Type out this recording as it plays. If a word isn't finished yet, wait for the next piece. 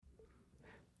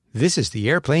This is the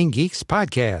Airplane Geeks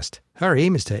podcast. Our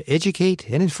aim is to educate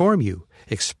and inform you,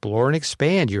 explore and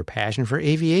expand your passion for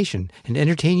aviation, and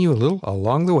entertain you a little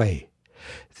along the way.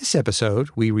 This episode,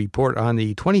 we report on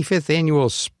the 25th annual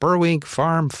Spurwink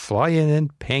Farm Fly-In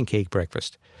and Pancake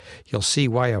Breakfast. You'll see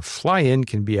why a fly-in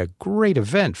can be a great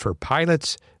event for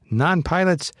pilots,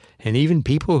 non-pilots, and even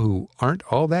people who aren't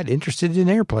all that interested in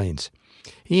airplanes.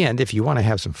 And if you want to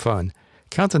have some fun,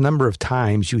 count the number of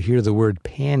times you hear the word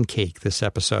pancake this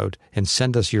episode and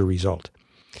send us your result.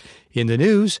 In the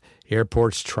news,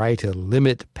 airports try to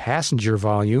limit passenger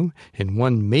volume and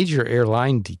one major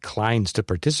airline declines to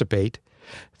participate.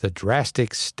 The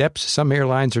drastic steps some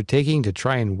airlines are taking to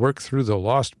try and work through the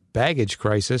lost baggage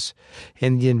crisis,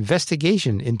 and the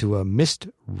investigation into a missed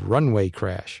runway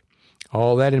crash.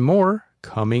 All that and more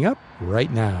coming up right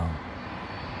now.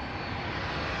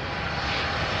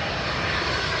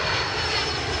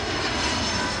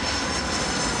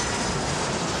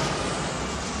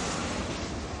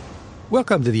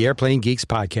 Welcome to the Airplane Geeks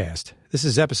podcast. This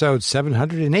is episode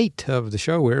 708 of the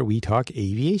show where we talk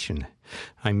aviation.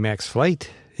 I'm Max Flight,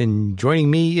 and joining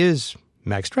me is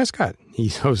Max Trescott.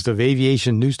 He's host of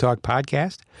Aviation News Talk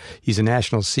podcast. He's a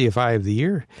National CFI of the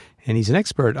Year, and he's an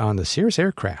expert on the Cirrus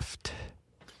aircraft.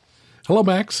 Hello,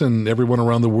 Max, and everyone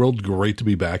around the world. Great to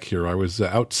be back here. I was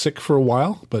out sick for a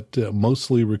while, but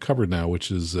mostly recovered now,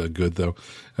 which is good, though.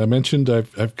 I mentioned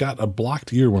I've got a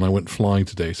blocked ear when I went flying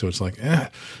today, so it's like,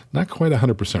 not quite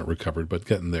 100% recovered, but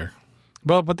getting there.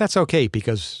 Well, but that's okay,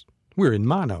 because we're in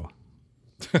mono.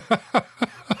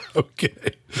 Okay.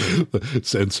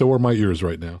 And so are my ears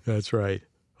right now. That's right.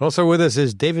 Also with us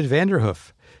is David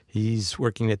Vanderhoof. He's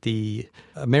working at the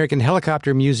American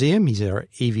Helicopter Museum. He's our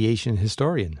aviation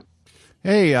historian.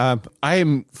 Hey, I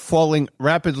am falling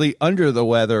rapidly under the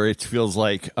weather, it feels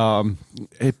like.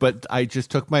 But I just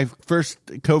took my first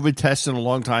COVID test in a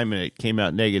long time, and it came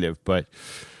out negative. But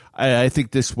I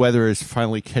think this weather is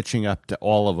finally catching up to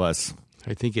all of us.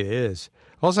 I think it is.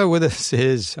 Also with us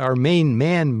is our main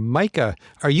man, Micah.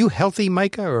 Are you healthy,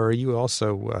 Micah, or are you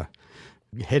also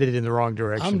headed in the wrong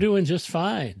direction? I'm doing just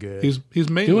fine. Good. He's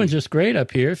mainly Doing just great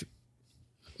up here.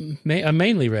 I'm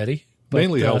mainly ready. But,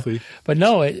 mainly healthy. But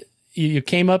no, you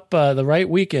came up the right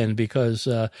weekend, because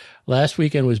last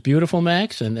weekend was beautiful,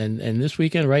 Max, and this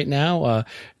weekend right now,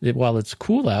 while it's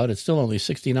cool out, it's still only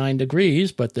 69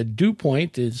 degrees, but the dew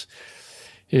point is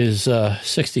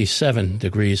 67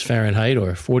 degrees Fahrenheit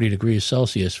or 40 degrees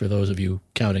Celsius for those of you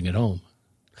counting at home.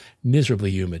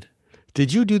 Miserably humid.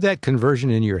 Did you do that conversion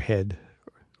in your head?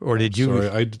 Or did you?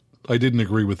 Sorry, I didn't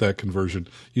agree with that conversion.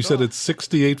 You said it's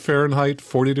 68 Fahrenheit,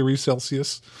 40 degrees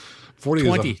Celsius. 20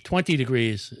 degrees. 20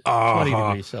 degrees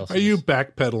Celsius. Are you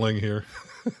backpedaling here?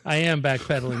 I am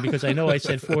backpedaling because I know I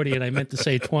said 40 and I meant to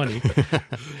say 20.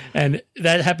 And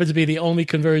that happens to be the only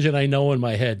conversion I know in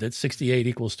my head, that 68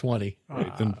 equals 20.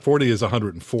 Right. And 40 is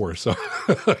 104, so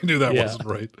I knew that wasn't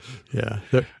right. Yeah.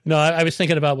 No, I was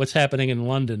thinking about what's happening in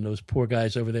London, those poor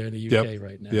guys over there in the UK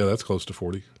right now. Yeah, that's close to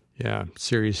 40. Yeah,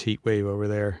 serious heat wave over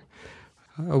there.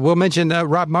 We'll mention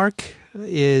Rob Mark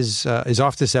is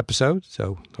off this episode,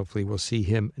 so hopefully we'll see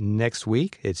him next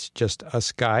week. It's just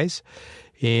us guys.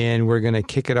 And we're going to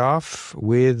kick it off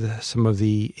with some of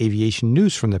the aviation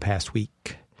news from the past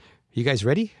week. You guys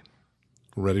ready?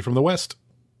 Ready from the West.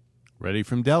 Ready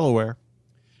from Delaware.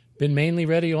 Been mainly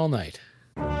ready all night.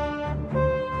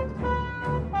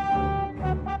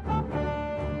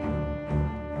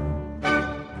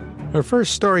 Our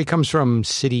first story comes from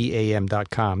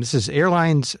cityam.com. This is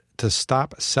airlines to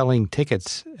stop selling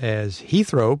tickets as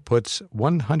Heathrow puts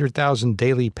 100,000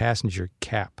 daily passenger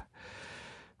cap.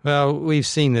 Well, we've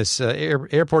seen this.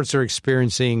 Airports are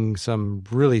experiencing some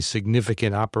really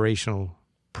significant operational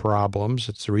problems.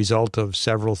 It's a result of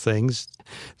several things.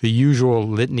 The usual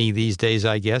litany these days,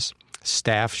 I guess: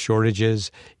 staff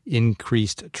shortages,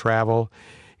 increased travel.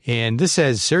 And this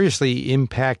has seriously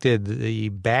impacted the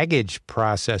baggage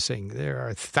processing. There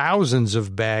are thousands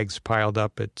of bags piled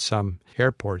up at some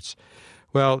airports.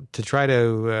 Well, to try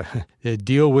to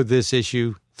deal with this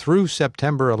issue through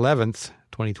September 11th,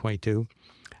 2022,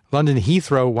 London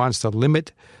Heathrow wants to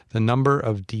limit the number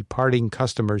of departing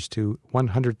customers to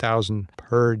 100,000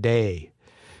 per day.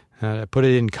 To put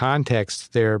it in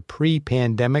context, their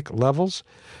pre-pandemic levels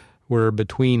were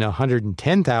between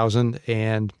 110,000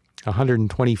 and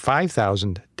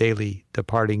 125,000 daily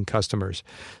departing customers.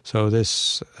 So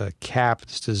this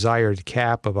this desired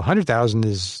cap of 100,000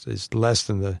 is less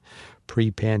than the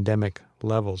pre-pandemic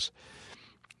levels.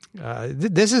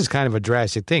 This is kind of a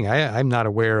drastic thing. I'm not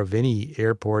aware of any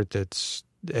airport that's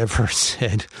ever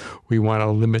said we want to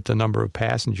limit the number of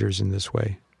passengers in this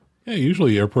way. Yeah,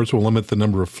 usually airports will limit the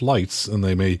number of flights, and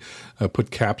they may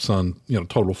put caps on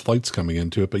total flights coming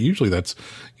into it. But usually that's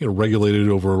regulated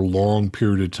over a long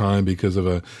period of time because of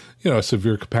a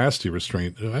severe capacity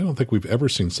restraint. I don't think we've ever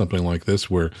seen something like this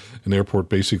where an airport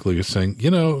basically is saying,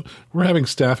 we're having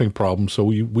staffing problems, so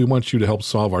we want you to help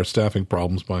solve our staffing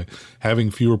problems by having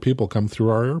fewer people come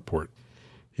through our airport.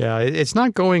 Yeah, it's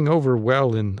not going over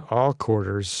well in all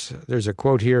quarters. There's a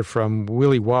quote here from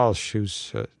Willie Walsh,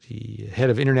 who's the head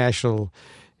of International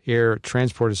Air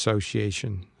Transport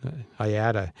Association,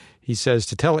 IATA. He says,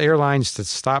 to tell airlines to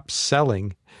stop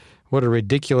selling, what a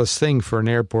ridiculous thing for an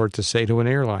airport to say to an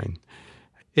airline.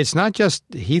 It's not just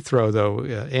Heathrow, though.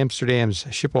 Amsterdam's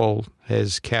Schiphol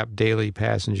has capped daily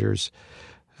passengers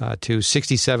to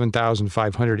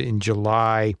 67,500 in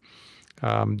July.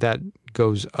 That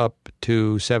goes up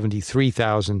to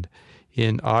 73,000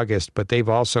 in August, but they've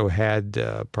also had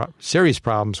serious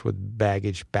problems with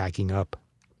baggage backing up.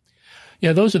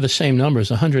 Yeah, those are the same numbers.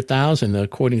 100,000,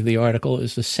 according to the article,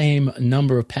 is the same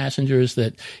number of passengers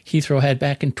that Heathrow had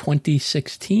back in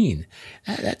 2016.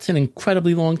 That's an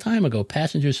incredibly long time ago.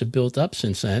 Passengers have built up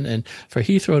since then, and for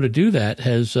Heathrow to do that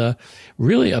has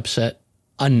really upset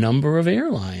a number of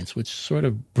airlines, which sort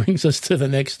of brings us to the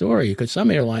next story, because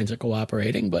some airlines are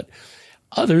cooperating, but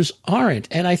others aren't.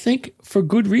 And I think for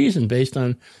good reason, based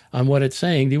on what it's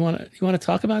saying. Do you want to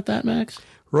talk about that, Max?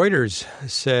 Reuters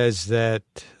says that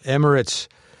Emirates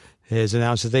has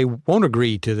announced that they won't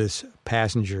agree to this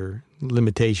passenger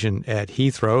limitation at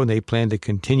Heathrow, and they plan to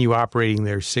continue operating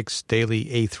their 6 daily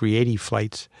A380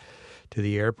 flights to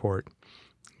the airport.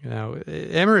 Now,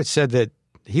 Emirates said that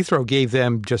Heathrow gave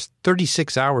them just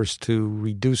 36 hours to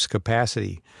reduce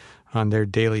capacity on their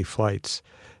daily flights.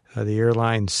 The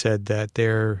airline said that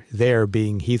their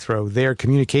being Heathrow, their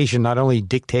communication not only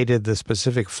dictated the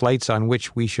specific flights on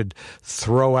which we should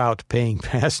throw out paying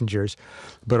passengers,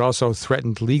 but also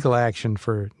threatened legal action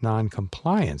for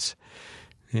noncompliance.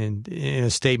 And in a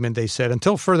statement, they said,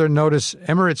 until further notice,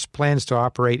 Emirates plans to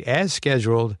operate as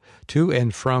scheduled to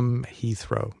and from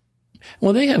Heathrow.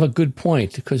 Well, they have a good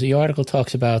point, because the article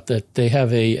talks about that they have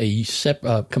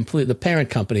the parent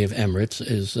company of Emirates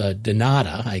is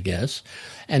Denata, I guess,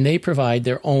 and they provide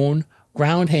their own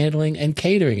ground handling and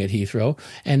catering at Heathrow,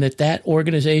 and that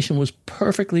organization was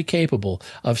perfectly capable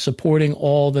of supporting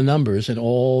all the numbers and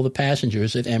all the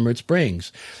passengers that Emirates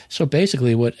brings. So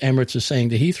basically what Emirates is saying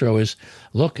to Heathrow is,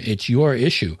 look, it's your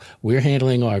issue. We're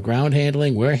handling our ground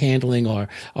handling. We're handling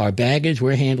our baggage.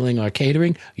 We're handling our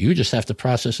catering. You just have to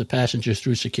process the passengers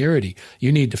through security.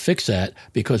 You need to fix that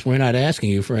because we're not asking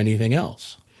you for anything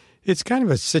else. It's kind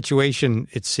of a situation,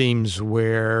 it seems,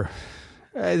 where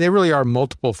there really are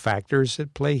multiple factors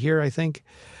at play here, I think.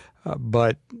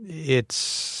 But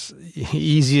it's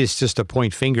easiest just to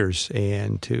point fingers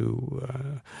and to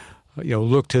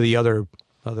look to the other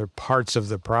parts of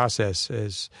the process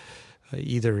as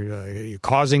either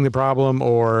causing the problem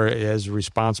or as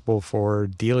responsible for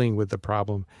dealing with the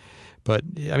problem. But,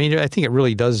 I mean, I think it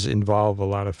really does involve a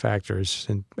lot of factors,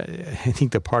 and I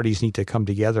think the parties need to come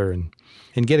together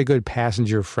and get a good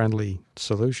passenger-friendly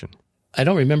solution. I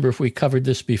don't remember if we covered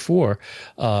this before,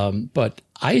 but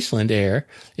Iceland Air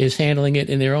is handling it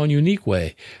in their own unique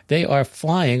way. They are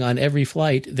flying on every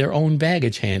flight their own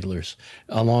baggage handlers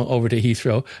along over to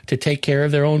Heathrow to take care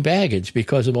of their own baggage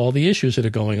because of all the issues that are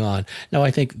going on. Now,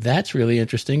 I think that's really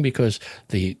interesting because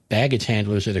the baggage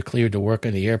handlers that are cleared to work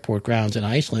on the airport grounds in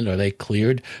Iceland, are they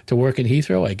cleared to work in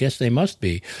Heathrow? I guess they must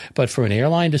be. But for an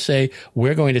airline to say,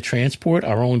 we're going to transport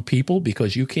our own people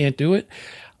because you can't do it,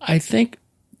 I think,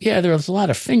 yeah, there's a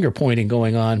lot of finger pointing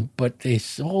going on, but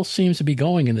it all seems to be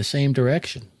going in the same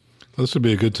direction. This would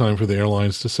be a good time for the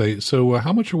airlines to say, so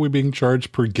how much are we being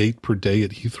charged per gate per day at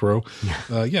Heathrow?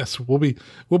 Yes, we'll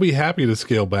be happy to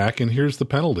scale back, and here's the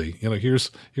penalty.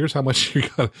 Here's how much you're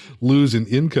going to lose in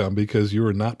income because you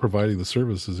are not providing the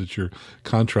services that you're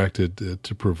contracted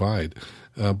to provide.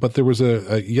 But there was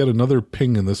yet another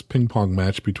ping in this ping pong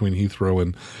match between Heathrow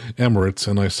and Emirates,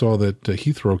 and I saw that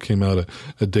Heathrow came out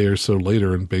a day or so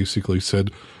later and basically said,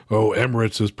 "Oh,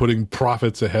 Emirates is putting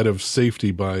profits ahead of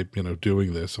safety by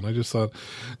doing this." And I just thought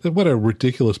that what a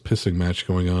ridiculous pissing match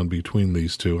going on between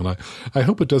these two, and I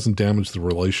hope it doesn't damage the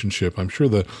relationship. I'm sure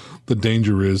the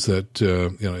danger is that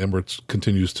Emirates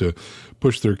continues to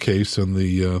push their case, and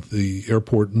the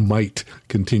airport might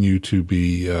continue to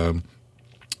be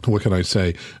what can I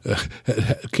say,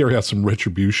 carry out some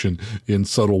retribution in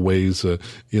subtle ways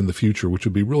in the future, which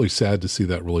would be really sad to see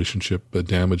that relationship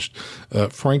damaged.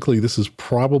 Frankly, this is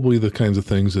probably the kinds of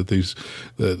things that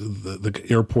the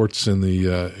airports and the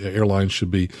airlines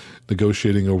should be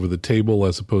negotiating over the table,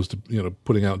 as opposed to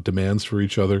putting out demands for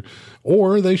each other,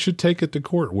 or they should take it to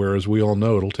court. Whereas we all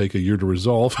know it'll take a year to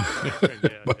resolve,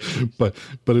 but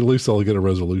at least they'll get a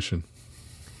resolution.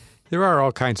 There are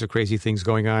all kinds of crazy things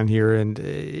going on here, and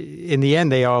in the end,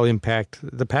 they all impact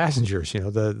the passengers,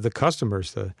 the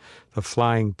customers, the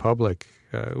flying public.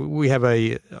 We have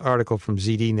a article from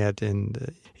ZDNet,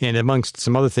 and amongst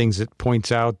some other things, it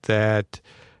points out that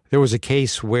there was a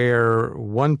case where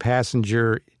one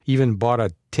passenger even bought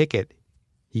a ticket.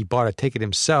 He bought a ticket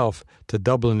himself to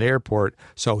Dublin Airport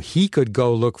so he could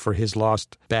go look for his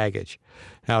lost baggage.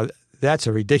 Now, that's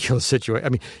a ridiculous situation. I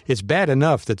mean, it's bad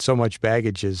enough that so much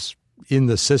baggage is in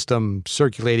the system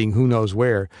circulating who knows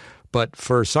where, but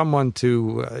for someone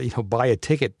to buy a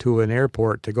ticket to an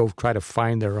airport to go try to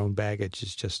find their own baggage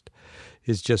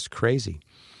is just crazy.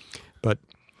 But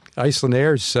Iceland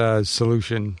Air's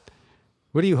solution,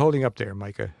 what are you holding up there,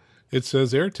 Micah? It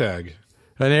says AirTag.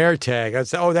 An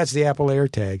AirTag. That's the Apple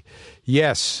AirTag.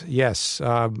 Yes.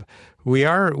 We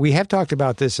have talked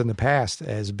about this in the past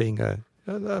as being a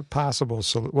possible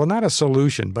not a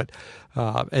solution, but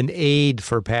an aid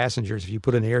for passengers. If you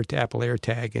put an Apple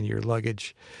AirTag in your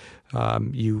luggage,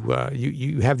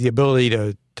 you have the ability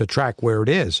to track where it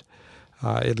is,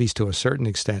 at least to a certain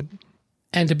extent.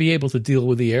 And to be able to deal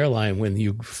with the airline when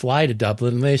you fly to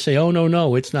Dublin and they say, oh,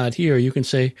 no, it's not here. You can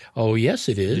say, oh, yes,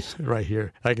 it is. Right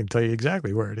here. I can tell you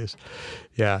exactly where it is.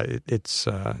 Yeah,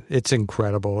 it's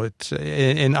incredible. It's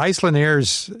in Iceland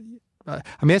Air's.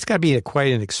 It's got to be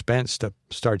quite an expense to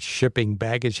start shipping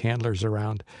baggage handlers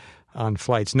around on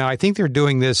flights. Now, I think they're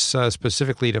doing this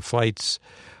specifically to flights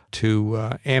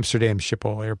to Amsterdam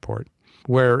Schiphol Airport,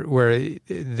 where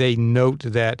they note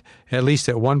that at least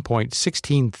at one point,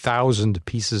 16,000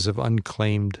 pieces of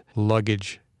unclaimed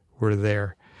luggage were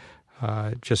there.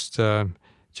 Just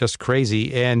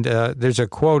crazy. And there's a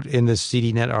quote in this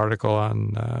ZDNet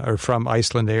article from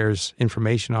Iceland Air's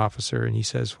information officer, and he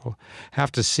says, we'll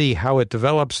have to see how it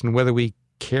develops and whether we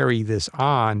carry this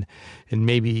on and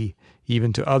maybe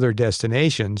even to other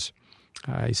destinations.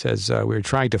 He says, we're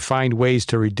trying to find ways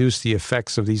to reduce the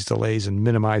effects of these delays and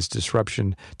minimize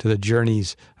disruption to the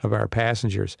journeys of our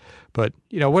passengers. But,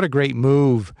 what a great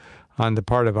move on the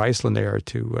part of Iceland Air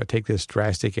to take this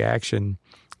drastic action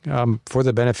for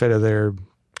the benefit of their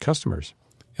customers.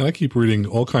 And I keep reading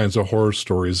all kinds of horror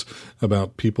stories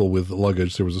about people with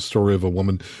luggage. There was a story of a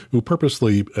woman who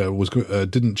purposely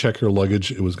didn't check her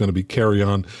luggage. It was going to be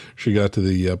carry-on. She got to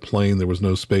the plane. There was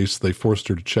no space. They forced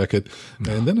her to check it.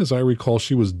 And then, as I recall,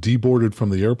 she was deboarded from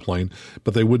the airplane,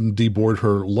 but they wouldn't deboard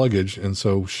her luggage. And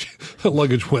so the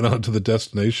luggage went on to the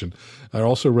destination. I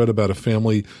also read about a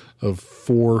family of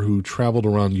 4 who traveled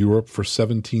around Europe for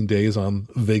 17 days on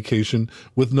vacation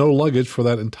with no luggage for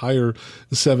that entire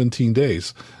 17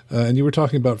 days. And you were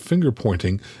talking about finger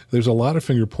pointing. There's a lot of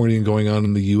finger pointing going on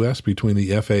in the U.S. between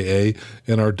the FAA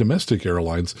and our domestic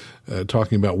airlines,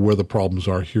 talking about where the problems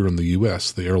are here in the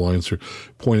U.S. The airlines are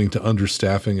pointing to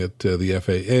understaffing at the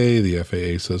FAA. The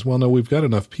FAA says, well, no, we've got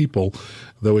enough people,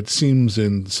 though it seems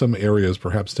in some areas,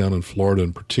 perhaps down in Florida,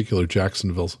 in particular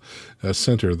Jacksonville's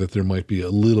center, that there might be a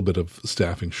little bit of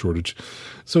staffing shortage.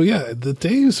 So, yeah, the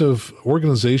days of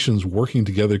organizations working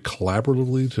together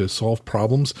collaboratively to solve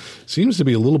problems seems to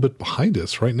be a little bit behind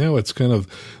us. Right now, it's kind of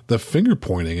the finger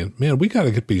pointing. And, man, we got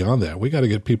to get beyond that. We got to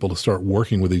get people to start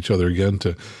working with each other again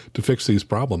to fix these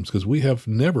problems, because we have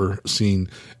never seen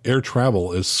air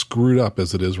travel as screwed up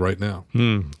as it is right now.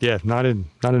 Yeah, not in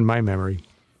my memory.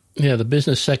 Yeah, the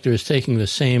business sector is taking the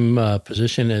same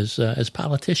position as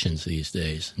politicians these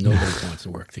days. Nobody wants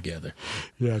to work together.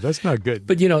 Yeah, that's not good.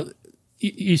 But,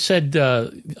 you said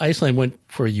Iceland went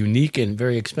for a unique and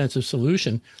very expensive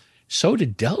solution. So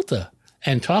did Delta.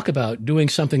 And talk about doing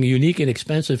something unique and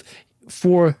expensive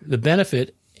for the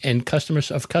benefit and customer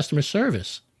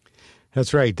service.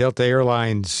 That's right. Delta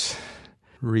Airlines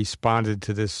responded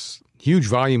to this huge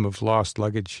volume of lost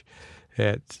luggage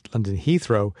at London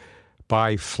Heathrow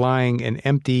by flying an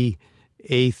empty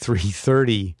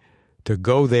A330 to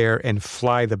go there and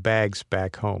fly the bags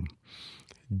back home.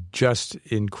 Just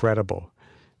incredible.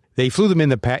 They flew them in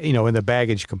the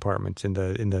baggage compartments, in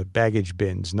the baggage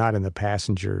bins, not in the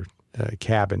passenger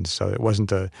cabins. So it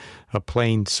wasn't a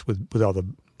plane with all the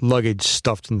luggage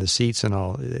stuffed in the seats and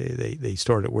all. They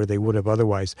stored it where they would have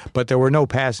otherwise. But there were no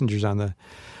passengers on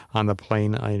the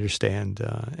plane, I understand.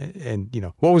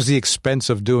 And what was the expense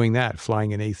of doing that,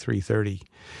 flying an A330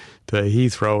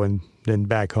 Heathrow and then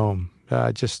back home.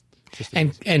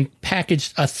 And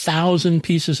packaged 1,000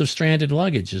 pieces of stranded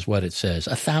luggage is what it says.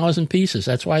 1,000 pieces.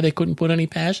 That's why they couldn't put any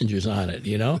passengers on it,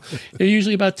 you know? There are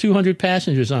usually about 200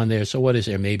 passengers on there. So what is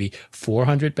there? Maybe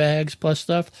 400 bags plus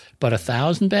stuff, but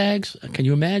 1,000 bags? Can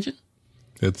you imagine?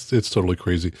 It's totally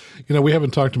crazy. You know, we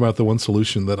haven't talked about the one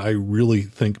solution that I really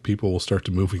think people will start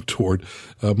to moving toward.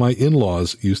 My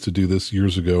in-laws used to do this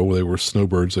years ago. They were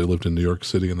snowbirds. They lived in New York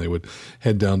City, and they would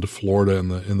head down to Florida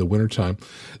in the wintertime.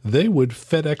 They would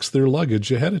FedEx their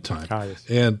luggage ahead of time. Yes.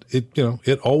 And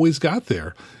it always got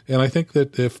there. And I think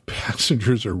that if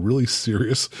passengers are really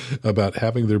serious about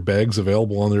having their bags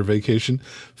available on their vacation,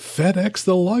 FedEx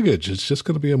the luggage. It's just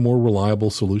going to be a more reliable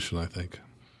solution, I think.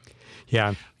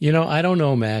 Yeah. You know, I don't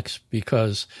know, Max,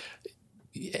 because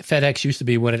FedEx used to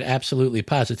be when it absolutely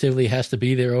positively has to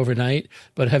be there overnight.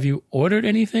 But have you ordered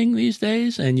anything these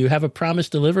days and you have a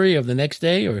promised delivery of the next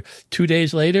day or 2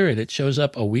 days later and it shows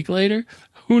up a week later?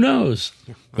 Who knows?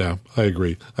 Yeah, I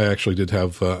agree. I actually did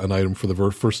have an item for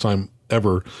the first time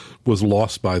ever was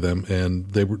lost by them, and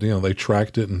they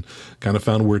tracked it and kind of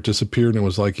found where it disappeared, and it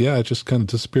was like, yeah, it just kind of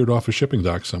disappeared off a shipping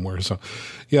dock somewhere. So,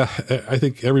 yeah, I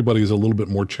think everybody is a little bit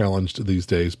more challenged these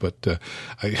days, but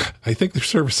I think their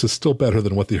service is still better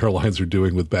than what the airlines are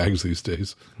doing with bags these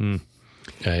days. I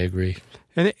agree.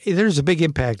 And there's a big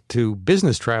impact to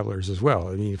business travelers as well.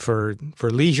 I mean, for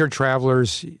leisure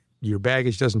travelers, your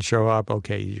baggage doesn't show up.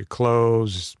 Okay, your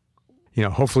clothes,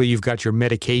 hopefully you've got your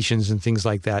medications and things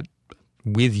like that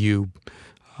with you,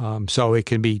 so it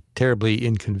can be terribly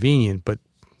inconvenient, but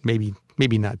maybe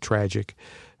not tragic.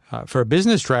 For a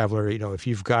business traveler, if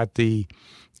you've got the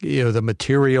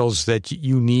materials that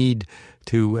you need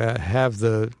to have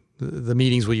the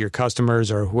meetings with your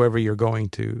customers or whoever you're going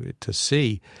to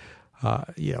see,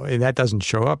 and that doesn't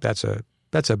show up, that's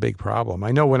a big problem.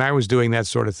 I know when I was doing that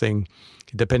sort of thing,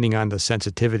 depending on the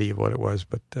sensitivity of what it was,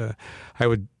 but I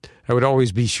would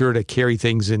always be sure to carry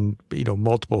things in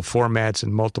multiple formats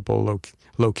and multiple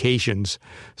locations,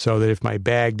 so that if my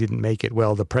bag didn't make it,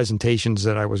 well, the presentations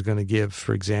that I was going to give,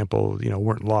 for example,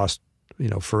 weren't lost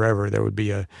forever. There would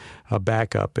be a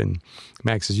backup. And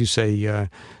Max, as you say,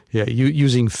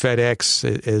 using FedEx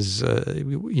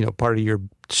as part of your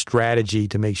strategy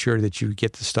to make sure that you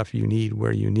get the stuff you need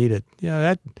where you need it.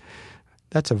 Yeah,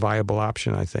 that's a viable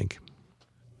option, I think.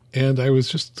 And I was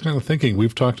just kind of thinking,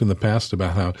 we've talked in the past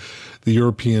about how the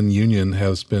European Union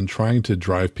has been trying to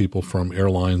drive people from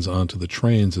airlines onto the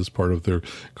trains as part of their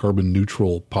carbon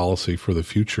neutral policy for the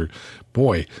future.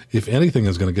 Boy, if anything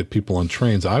is going to get people on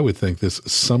trains, I would think this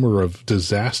summer of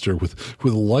disaster with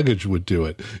luggage would do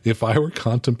it. If I were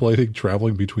contemplating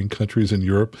traveling between countries in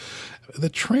Europe, the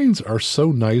trains are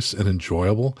so nice and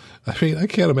enjoyable. I mean, I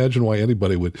can't imagine why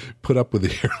anybody would put up with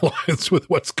the airlines with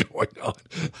what's going on.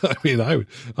 I mean, I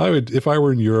would, if I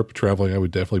were in Europe traveling, I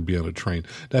would definitely be on a train.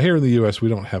 Now, here in the U.S., we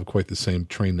don't have quite the same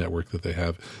train network that they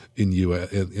have in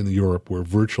Europe, where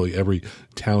virtually every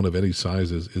town of any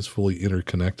size is fully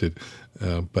interconnected.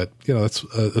 But that's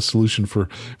a solution for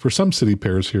some city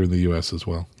pairs here in the U.S. as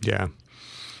well. Yeah.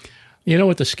 You know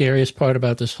what the scariest part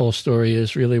about this whole story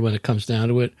is, really, when it comes down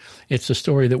to it? It's a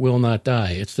story that will not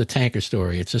die. It's the tanker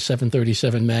story. It's a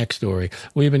 737 MAX story.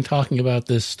 We've been talking about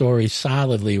this story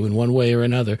solidly in one way or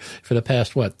another for the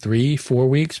past, 3-4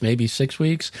 weeks, maybe 6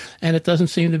 weeks, and it doesn't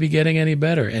seem to be getting any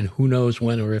better, and who knows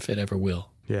when or if it ever will.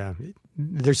 Yeah.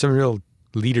 There's some real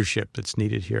leadership that's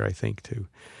needed here, I think,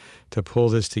 to pull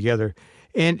this together.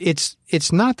 And it's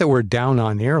not that we're down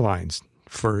on airlines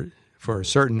for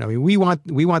certain. I mean, we want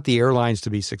the airlines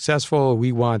to be successful.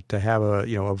 We want to have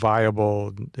a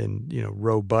viable and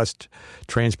robust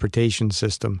transportation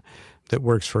system that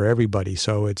works for everybody.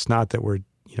 So it's not that we're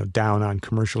down on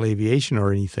commercial aviation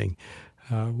or anything.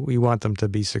 We want them to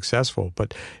be successful.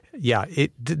 But yeah,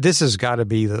 this has got to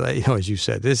be as you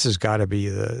said, this has got to be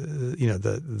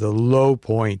the low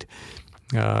point,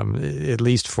 at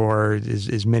least for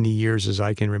as many years as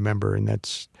I can remember, and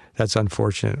that's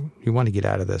unfortunate. We want to get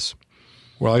out of this.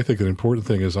 Well, I think an important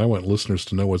thing is I want listeners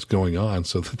to know what's going on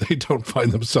so that they don't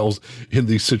find themselves in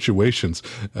these situations.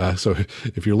 So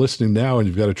if you're listening now and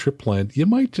you've got a trip planned, you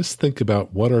might just think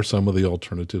about what are some of the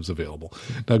alternatives available.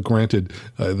 Now, granted,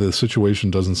 the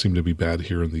situation doesn't seem to be bad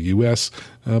here in the U.S.,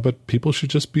 but people should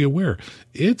just be aware.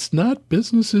 It's not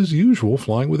business as usual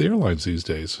flying with airlines these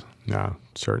days. No,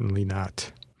 certainly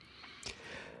not.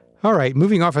 All right,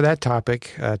 moving off of that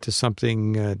topic to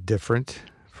something different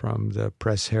from the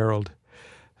Press Herald.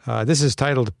 This is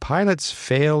titled "Pilots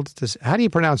Failed to." How do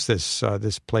you pronounce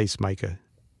this place, Micah?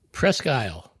 Presque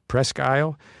Isle. Presque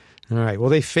Isle? All right. Well,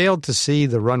 they failed to see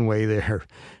the runway there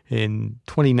in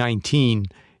 2019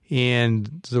 and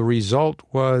the result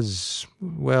was,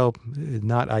 well,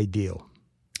 not ideal.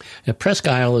 Now, Presque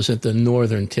Isle is at the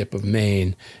northern tip of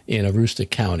Maine in Aroostook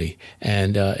County,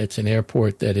 and it's an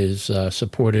airport that is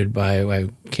supported by, I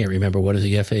can't remember, what does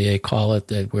the FAA call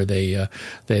it, where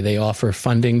they offer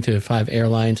funding to 5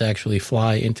 airlines actually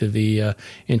fly into the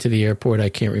airport. I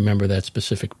can't remember that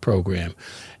specific program.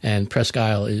 And Presque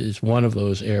Isle is one of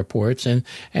those airports, and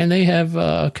they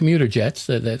have commuter jets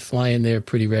that fly in there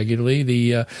pretty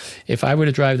regularly. If I were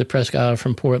to drive to Presque Isle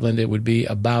from Portland, it would be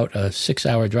about a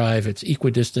 6-hour drive. It's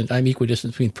equidistant. I'm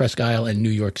equidistant between Presque Isle and New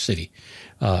York City.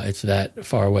 It's that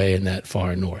far away and that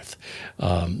far north.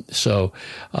 And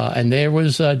there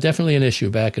was definitely an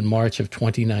issue back in March of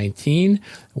 2019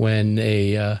 when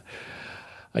a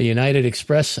United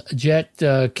Express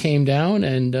jet came down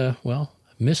and,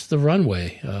 missed the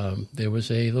runway. There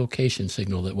was a location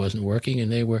signal that wasn't working,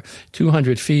 and they were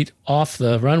 200 feet off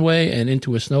the runway and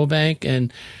into a snowbank.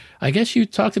 And I guess you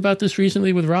talked about this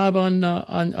recently with Rob on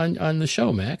the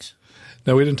show, Max.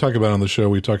 No, we didn't talk about it on the show.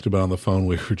 We talked about it on the phone.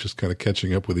 We were just kind of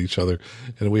catching up with each other,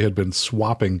 and we had been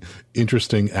swapping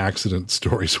interesting accident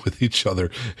stories with each other.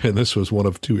 And this was one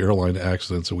of 2 airline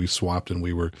accidents that we swapped, and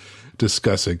we were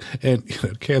discussing.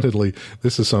 And candidly,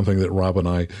 this is something that Rob and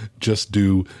I just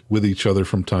do with each other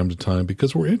from time to time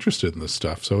because we're interested in this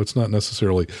stuff. So it's not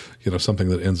necessarily, something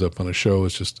that ends up on a show.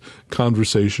 It's just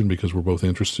conversation because we're both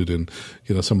interested in,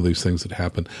 some of these things that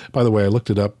happen. By the way, I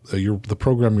looked it up. The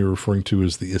program you're referring to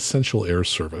is the Essential Air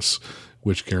Service,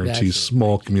 which guarantees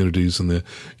small communities in the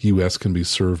U.S. can be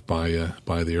served by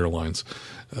the airlines.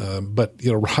 But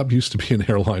Rob used to be an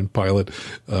airline pilot.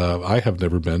 I have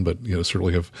never been, but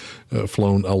certainly have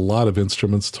flown a lot of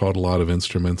instruments, taught a lot of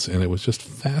instruments, and it was just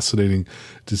fascinating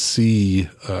to see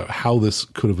how this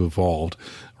could have evolved.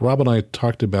 Rob and I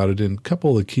talked about it, and a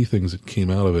couple of the key things that came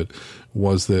out of it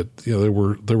was that there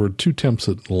were 2 attempts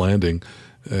at landing,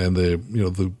 and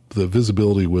the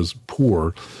visibility was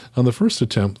poor. On the first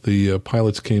attempt, the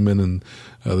pilots came in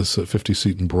this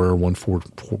 50-seat Embraer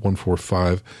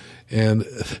 145, and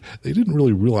they didn't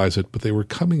really realize it, but they were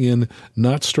coming in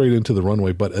not straight into the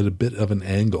runway, but at a bit of an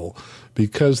angle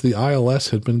because the ILS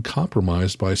had been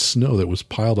compromised by snow that was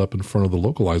piled up in front of the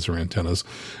localizer antennas,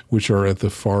 which are at the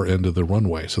far end of the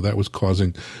runway. So that was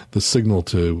causing the signal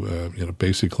to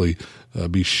basically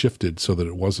be shifted so that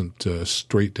it wasn't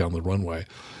straight down the runway.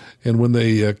 And when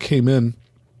they came in,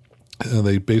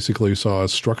 they basically saw a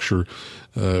structure,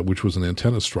 which was an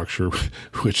antenna structure,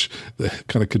 which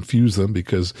kind of confused them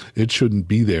because it shouldn't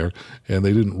be there, and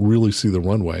they didn't really see the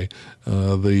runway.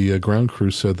 The ground crew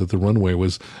said that the runway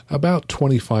was about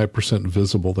 25%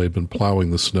 visible. They'd been plowing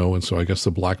the snow, and so I guess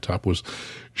the blacktop was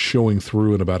showing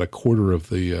through in about a quarter of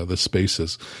the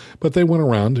spaces. But they went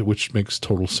around, which makes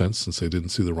total sense since they didn't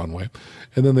see the runway.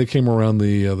 And then they came around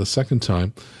the second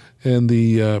time, and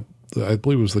I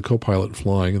believe it was the co-pilot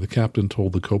flying, and the captain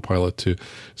told the co-pilot to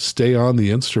stay on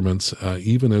the instruments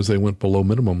even as they went below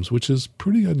minimums, which is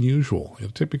pretty unusual.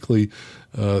 Typically,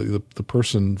 the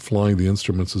person flying the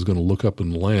instruments is going to look up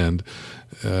and land,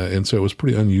 and so it was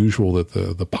pretty unusual that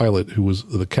the pilot, who was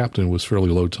the captain, was fairly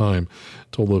low time,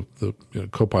 told the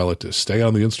co-pilot to stay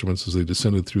on the instruments as they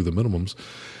descended through the minimums.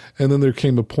 And then there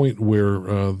came a point where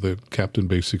the captain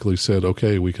basically said,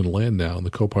 okay, we can land now. And the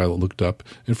co-pilot looked up,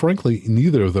 and frankly,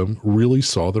 neither of them really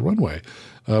saw the runway.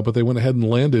 But they went ahead and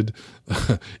landed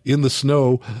in the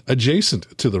snow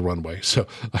adjacent to the runway. So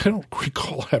I don't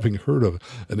recall having heard of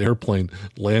an airplane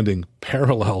landing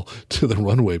parallel to the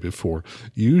runway before.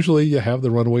 Usually you have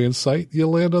the runway in sight, you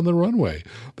land on the runway.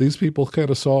 These people kind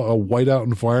of saw a whiteout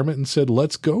environment and said,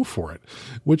 let's go for it,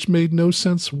 which made no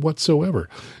sense whatsoever.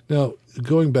 Now,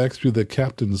 going back through the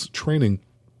captain's training,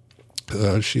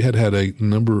 she had a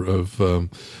number of,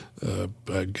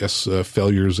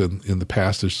 failures in the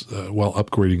past while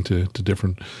upgrading to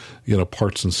different,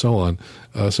 parts and so on.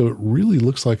 So it really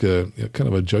looks like a kind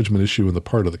of a judgment issue in the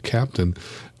part of the captain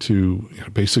to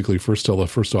basically first tell the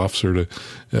first officer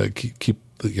to keep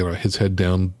his head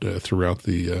down throughout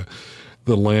the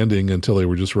landing until they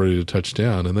were just ready to touch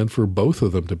down, and then for both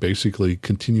of them to basically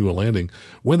continue a landing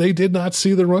when they did not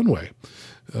see the runway.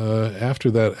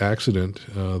 After that accident,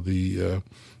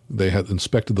 they had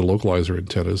inspected the localizer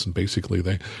antennas, and basically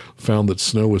they found that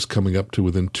snow was coming up to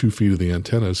within 2 feet of the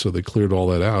antennas, so they cleared all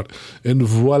that out, and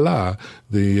voila,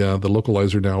 the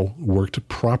localizer now worked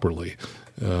properly.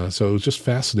 So it was just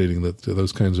fascinating that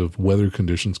those kinds of weather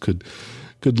conditions could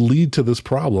lead to this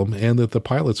problem, and that the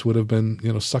pilots would have been,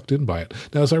 sucked in by it.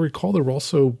 Now, as I recall, there were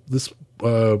also this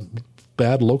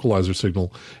bad localizer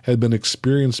signal had been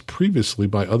experienced previously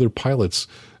by other pilots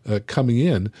coming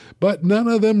in, but none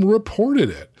of them reported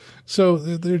it. So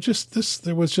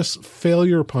there was just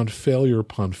failure upon failure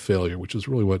upon failure, which is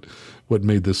really what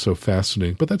made this so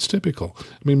fascinating. But that's typical.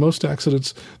 I mean, most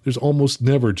accidents, there's almost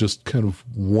never just kind of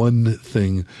one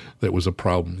thing that was a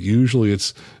problem. Usually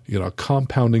it's, a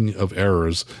compounding of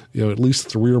errors, at least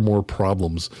three or more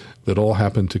problems that all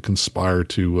happen to conspire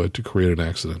to create an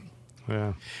accident.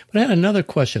 Yeah. But I had another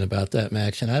question about that,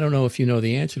 Max, and I don't know if you know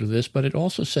the answer to this, but it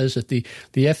also says that the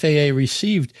FAA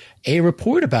received a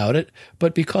report about it,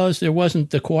 but because there wasn't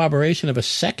the corroboration of a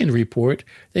second report,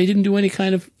 they didn't do any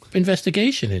kind of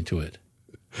investigation into it.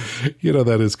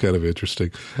 That is kind of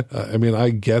interesting. I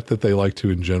get that they like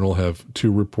to, in general, have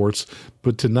two reports,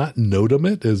 but to not note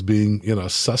it as being, a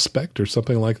suspect or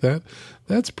something like that,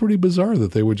 that's pretty bizarre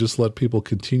that they would just let people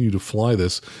continue to fly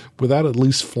this without at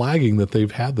least flagging that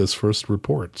they've had this first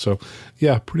report. So,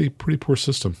 yeah, pretty poor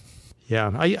system.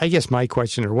 Yeah, I guess my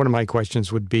question, or one of my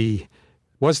questions would be,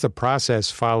 was the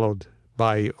process followed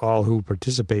by all who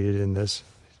participated in this,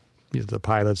 the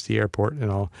pilots, the airport, and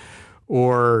all?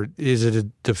 Or is it a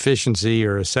deficiency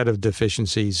or a set of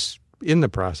deficiencies in the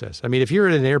process? I mean, if you're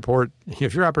at an airport,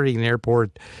 if you're operating an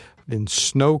airport in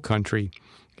snow country,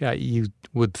 you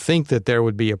would think that there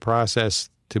would be a process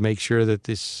to make sure that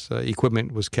this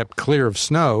equipment was kept clear of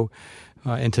snow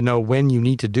and to know when you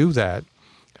need to do that.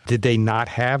 Did they not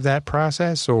have that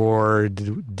process, or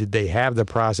did they have the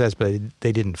process but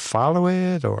they didn't follow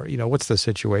it? Or, what's the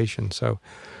situation? So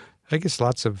I guess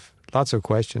lots of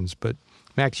questions, but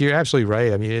Max, you're absolutely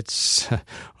right. I mean, it's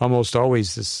almost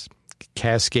always this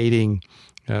cascading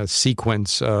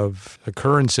sequence of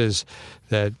occurrences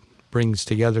that brings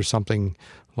together something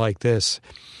like this.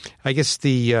 I guess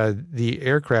the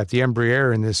aircraft, the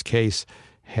Embraer in this case,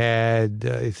 had,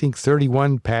 I think,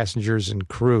 31 passengers and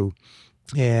crew.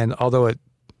 And although it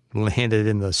landed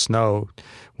in the snow,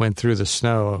 went through the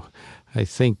snow, I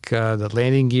think the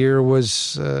landing gear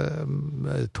was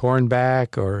torn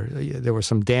back, or there was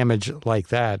some damage like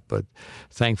that. But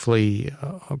thankfully,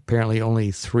 apparently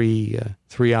only three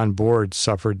on board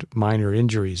suffered minor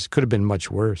injuries. Could have been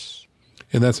much worse.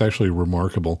 And that's actually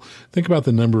remarkable. Think about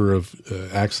the number of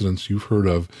accidents you've heard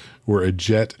of where a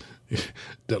jet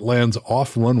that lands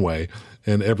off runway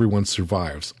and everyone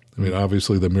survives. I mean,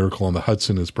 obviously, the Miracle on the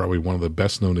Hudson is probably one of the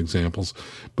best-known examples,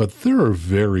 but there are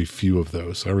very few of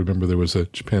those. I remember there was a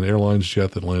Japan Airlines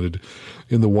jet that landed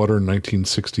in the water in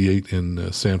 1968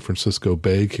 in San Francisco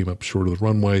Bay, came up short of the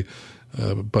runway.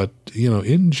 But,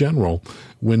 in general,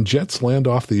 when jets land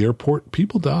off the airport,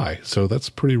 people die. So that's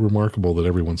pretty remarkable that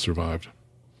everyone survived.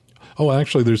 Oh,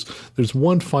 actually, there's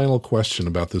one final question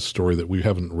about this story that we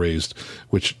haven't raised,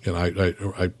 which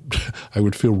I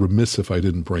would feel remiss if I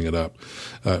didn't bring it up.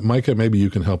 Micah, maybe you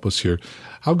can help us here.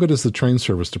 How good is the train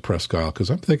service to Presque Isle?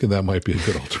 Because I'm thinking that might be a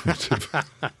good alternative.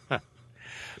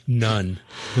 None.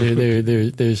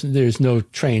 There's no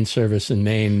train service in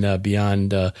Maine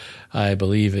beyond, I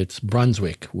believe it's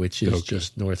Brunswick, which is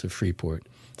just north of Freeport.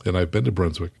 And I've been to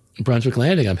Brunswick. Brunswick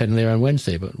Landing. I'm heading there on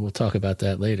Wednesday, but we'll talk about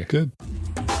that later. Good.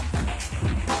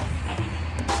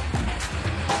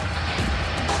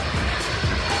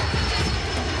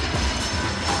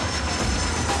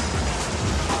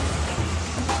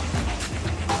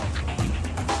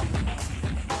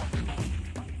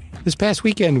 This past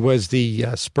weekend was the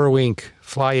Spurwink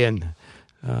fly-in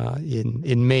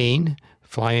in Maine,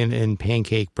 fly-in and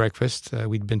pancake breakfast.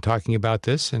 We'd been talking about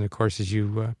this, and of course, as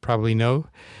you probably know,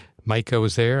 Micah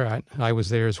was there. I was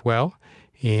there as well,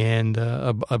 and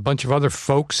a bunch of other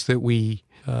folks that we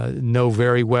know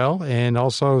very well, and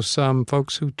also some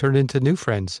folks who turned into new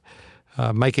friends.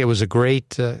 Micah, it was a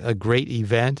great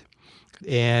event,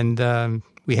 and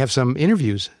we have some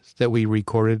interviews that we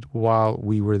recorded while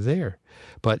we were there.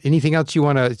 But anything else you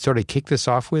want to sort of kick this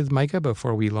off with, Micah,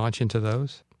 before we launch into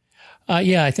those?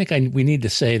 Yeah, I think we need to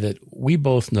say that we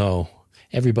both know,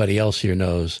 everybody else here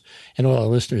knows, and all our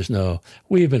listeners know,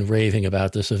 we've been raving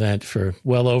about this event for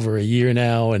well over a year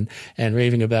now, and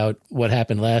raving about what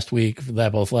happened last week,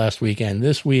 both last week and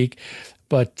this week.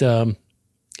 But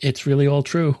it's really all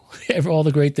true. All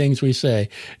the great things we say.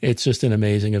 It's just an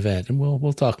amazing event, and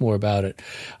we'll talk more about it.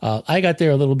 I got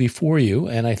there a little before you,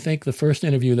 and I think the first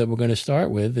interview that we're going to start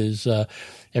with is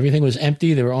everything was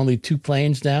empty. There were only 2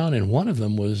 planes down, and one of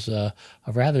them was a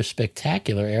rather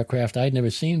spectacular aircraft I'd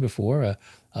never seen before,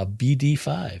 a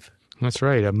BD-5. That's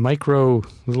right, a micro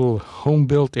little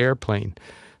home-built airplane.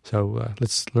 So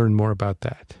let's learn more about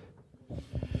that.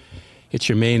 It's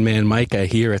your main man, Micah,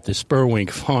 here at the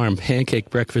Spurwink Farm Pancake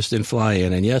Breakfast and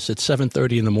Fly-In. And yes, it's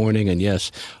 7:30 in the morning, and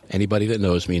yes, anybody that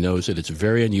knows me knows that it's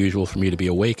very unusual for me to be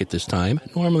awake at this time.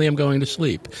 Normally I'm going to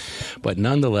sleep. But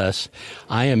nonetheless,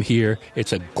 I am here.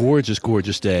 It's a gorgeous,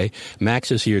 gorgeous day. Max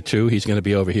is here, too. He's going to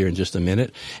be over here in just a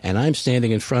minute. And I'm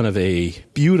standing in front of a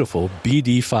beautiful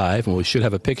BD5, and we should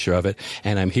have a picture of it.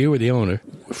 And I'm here with the owner,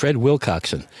 Fred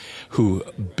Wilcoxon, who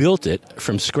built it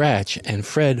from scratch. And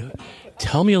Fred,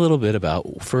 tell me a little bit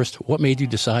about, first, what made you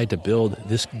decide to build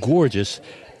this gorgeous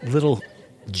little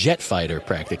jet fighter,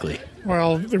 practically?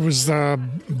 Well, it was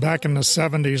back in the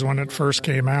 70s when it first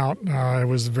came out. It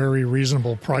was very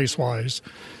reasonable price-wise,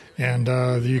 and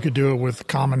you could do it with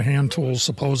common hand tools,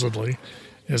 supposedly,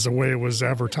 is the way it was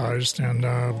advertised.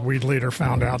 And we later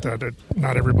found out that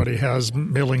not everybody has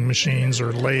milling machines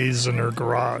or lathes in their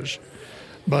garage.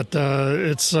 But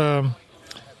it's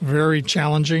very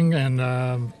challenging,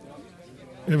 and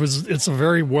it's a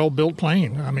very well-built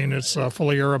plane. I mean, it's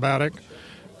fully aerobatic,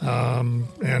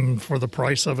 and for the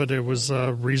price of it, it was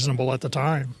reasonable at the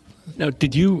time. Now,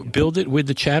 did you build it with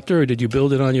the chapter, or did you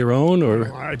build it on your own?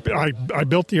 Or I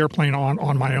built the airplane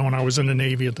on my own. I was in the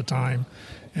Navy at the time,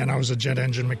 and I was a jet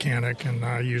engine mechanic, and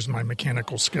I used my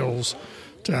mechanical skills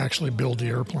to actually build the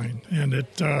airplane. And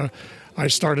I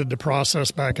started the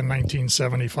process back in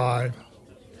 1975.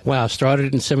 Wow,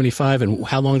 started in 75, and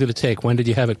how long did it take? When did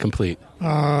you have it complete?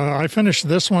 I finished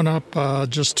this one up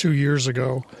just 2 years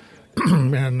ago,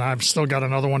 and I've still got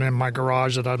another one in my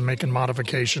garage that I'm making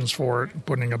modifications for it,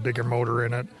 putting a bigger motor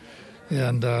in it,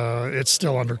 and it's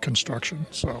still under construction.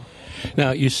 So,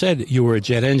 now, you said you were a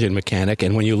jet engine mechanic,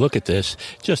 and when you look at this,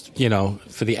 just,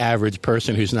 for the average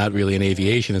person who's not really an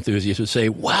aviation enthusiast would say,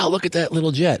 wow, look at that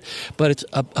little jet. But it's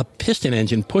a piston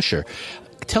engine pusher.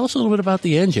 Tell us a little bit about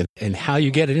the engine and how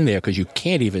you get it in there, because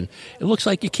it looks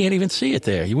like you can't even see it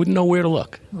there. You wouldn't know where to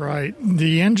look. Right.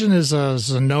 The engine is a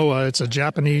Zenoa. It's a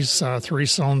Japanese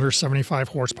three-cylinder, 75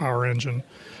 horsepower engine.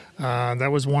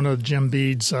 That was one of Jim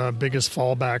Bead's biggest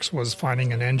fallbacks, was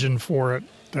finding an engine for it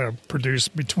to produce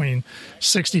between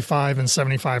 65 and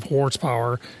 75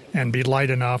 horsepower and be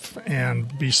light enough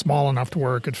and be small enough to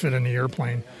where it could fit in the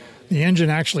airplane. The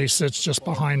engine actually sits just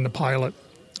behind the pilot.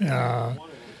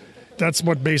 That's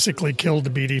what basically killed the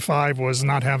BD-5, was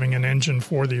not having an engine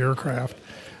for the aircraft.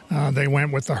 They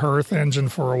went with the Hearth engine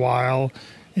for a while.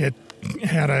 It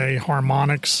had a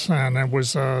harmonics, and it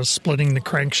was splitting the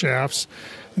crankshafts.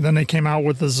 And then they came out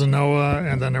with the Zenoa,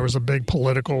 and then there was a big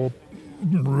political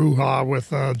brouhaha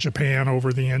with Japan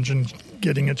over the engine,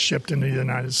 getting it shipped into the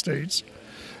United States.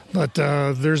 But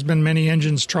there's been many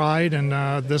engines tried, and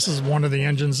this is one of the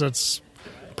engines that's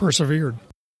persevered.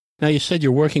 Now, you said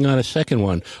you're working on a second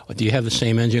one. Do you have the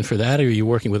same engine for that, or are you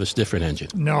working with a different engine?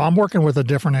 No, I'm working with a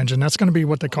different engine. That's going to be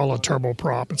what they call a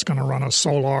turboprop. It's going to run a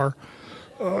Solar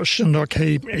Chinook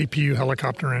APU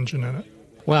helicopter engine in it.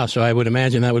 Wow, so I would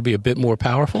imagine that would be a bit more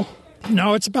powerful?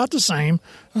 No, it's about the same.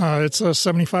 It's a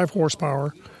 75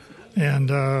 horsepower, and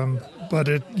but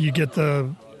you get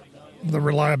the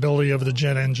reliability of the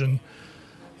jet engine.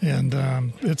 And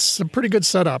it's a pretty good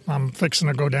setup. I'm fixing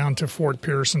to go down to Fort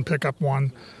Pierce and pick up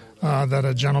one that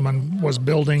a gentleman was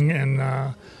building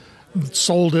and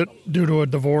sold it due to a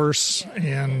divorce.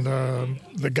 And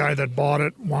the guy that bought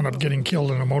it wound up getting killed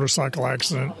in a motorcycle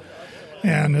accident.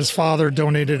 And his father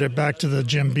donated it back to the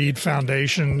Jim Bead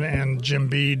Foundation, and Jim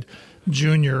Bead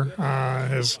Jr.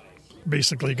 Has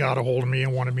basically got a hold of me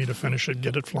and wanted me to finish it,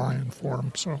 get it flying for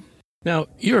him. So. Now,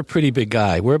 you're a pretty big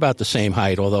guy. We're about the same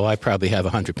height, although I probably have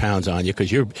 100 pounds on you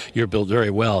because you're built very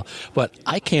well. But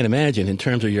I can't imagine, in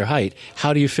terms of your height,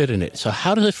 how do you fit in it? So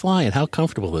how does it fly, and how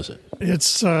comfortable is it?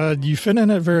 It's you fit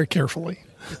in it very carefully.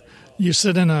 You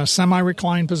sit in a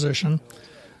semi-reclined position,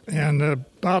 and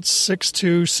about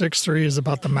 6'2", 6'3" is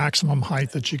about the maximum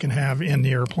height that you can have in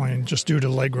the airplane, just due to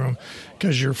legroom,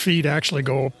 because your feet actually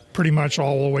go pretty much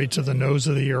all the way to the nose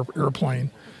of the airplane.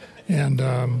 And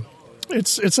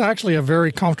It's actually a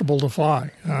very comfortable to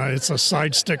fly. It's a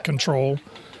side stick control,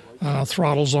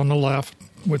 throttles on the left,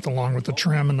 along with the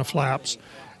trim and the flaps,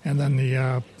 and then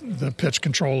the pitch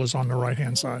control is on the right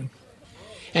hand side.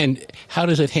 And how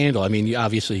does it handle? I mean,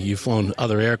 obviously you've flown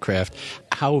other aircraft.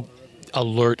 How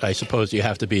alert, I suppose, you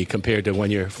have to be compared to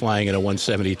when you're flying in a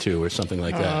 172 or something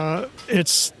like that?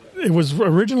 It was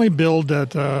originally built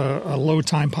that a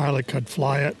low-time pilot could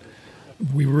fly it.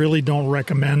 We really don't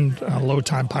recommend a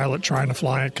low-time pilot trying to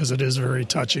fly it because it is very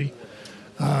touchy.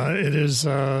 It is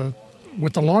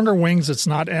with the longer wings, it's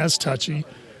not as touchy.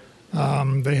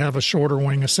 They have a shorter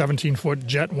wing, a 17-foot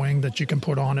jet wing that you can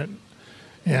put on it,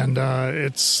 and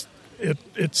it's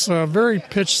very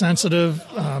pitch sensitive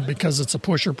because it's a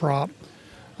pusher prop.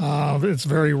 It's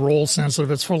very roll sensitive.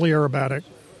 It's fully aerobatic.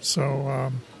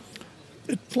 So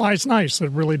it flies nice.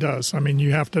 It really does. I mean,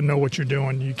 you have to know what you're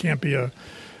doing. You can't be a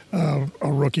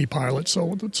rookie pilot,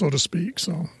 so to speak.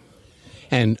 So.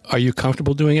 And are you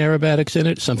comfortable doing aerobatics in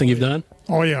it? Something you've done?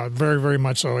 Oh, yeah, very, very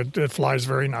much so. It flies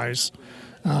very nice.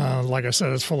 Like I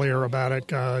said, it's fully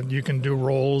aerobatic. You can do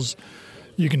rolls.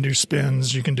 You can do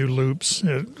spins. You can do loops.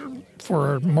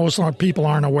 For most people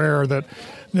aren't aware that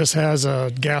this has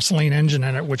a gasoline engine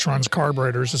in it, which runs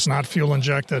carburetors. It's not fuel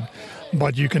injected,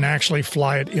 but you can actually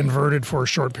fly it inverted for a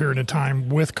short period of time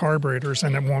with carburetors,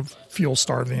 and it won't fuel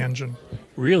starve the engine.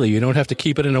 Really? You don't have to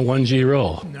keep it in a 1G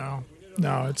roll?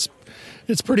 No,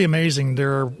 it's pretty amazing.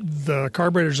 The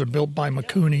carburetors are built by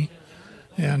Mikuni,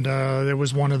 and it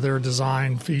was one of their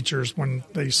design features when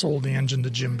they sold the engine to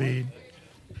Jim Bead.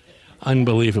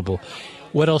 Unbelievable.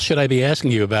 What else should I be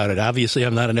asking you about it? Obviously,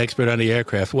 I'm not an expert on the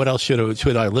aircraft. What else should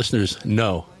our listeners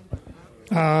know?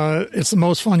 It's the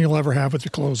most fun you'll ever have with your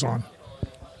clothes on.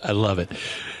 I love it.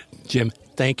 Jim,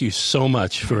 thank you so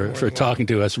much for talking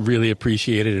to us. Really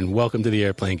appreciate it, and welcome to the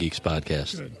Airplane Geeks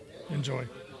podcast. Good. Enjoy.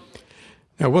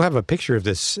 Now, we'll have a picture of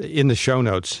this in the show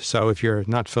notes, so if you're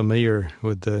not familiar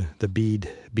with the Bead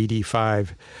BD5,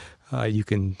 you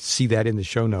can see that in the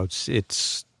show notes.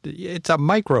 It's a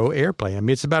micro airplane. I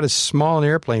mean, it's about as small an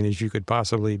airplane as you could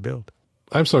possibly build.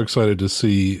 I'm so excited to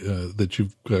see that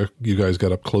you guys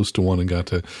got up close to one and got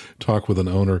to talk with an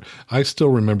owner. I still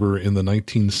remember in the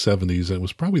 1970s, and it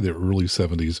was probably the early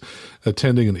 70s,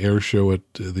 attending an air show at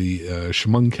the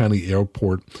Chemung County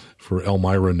Airport for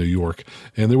Elmira, New York,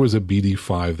 and there was a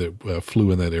BD-5 that flew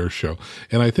in that air show.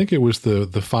 And I think it was the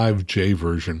 5J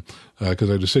version,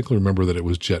 because I distinctly remember that it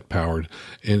was jet-powered.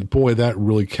 And boy, that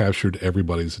really captured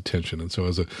everybody's attention. And so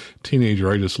as a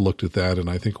teenager, I just looked at that, and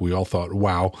I think we all thought,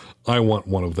 wow, I want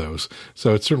one of those.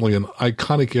 So it's certainly an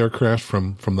iconic aircraft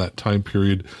from that time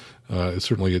period.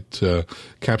 It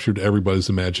captured everybody's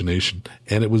imagination.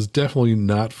 And it was definitely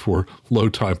not for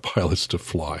low-time pilots to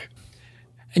fly.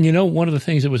 And you know, one of the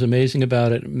things that was amazing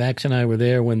about it, Max and I were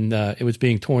there when it was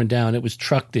being torn down. It was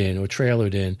trucked in or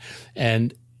trailered in,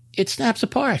 and it snaps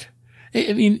apart.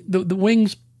 I mean, the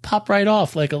wings pop right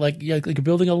off like you're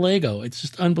building a Lego. It's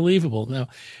just unbelievable. Now,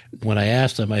 when I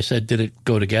asked him, I said, "Did it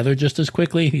go together just as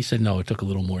quickly?" He said, "No, it took a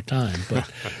little more time."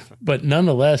 But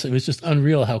nonetheless, it was just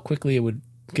unreal how quickly it would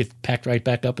get packed right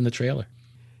back up in the trailer.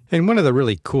 And one of the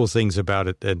really cool things about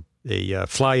it, a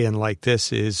fly-in like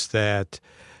this, is that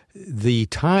the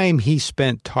time he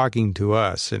spent talking to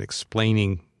us and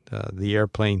explaining the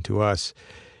airplane to us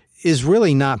is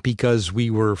really not because we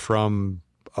were from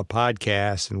a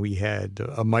podcast and we had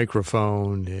a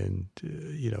microphone and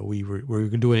we were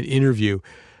doing an interview.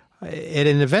 At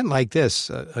an event like this,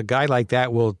 a guy like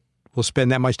that will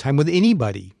spend that much time with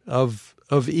anybody of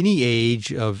any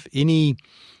age, of any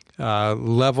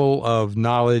level of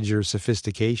knowledge or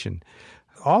sophistication.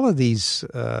 All of these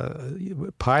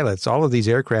pilots, all of these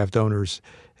aircraft owners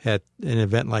at an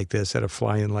event like this, at a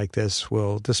fly-in like this,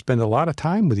 will just spend a lot of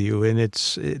time with you. And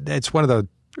it's one of the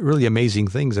really amazing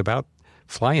things about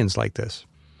fly-ins like this.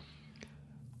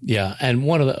 Yeah, and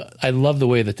I love the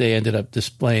way that they ended up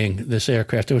displaying this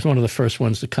aircraft. It was one of the first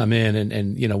ones to come in,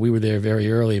 and we were there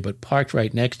very early, but parked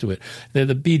right next to it. The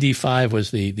BD-5 was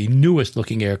the newest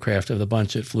looking aircraft of the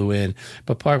bunch that flew in,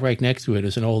 but parked right next to it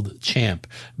is an old Champ,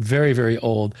 very, very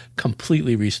old,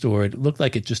 completely restored. It looked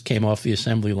like it just came off the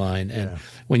assembly line. And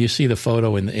when you see the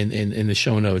photo in the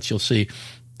show notes, you'll see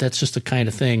that's just the kind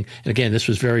of thing. And again, this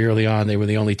was very early on. They were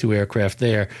the only two aircraft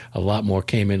there. A lot more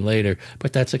came in later.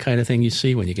 But that's the kind of thing you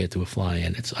see when you get to a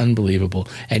fly-in. It's unbelievable.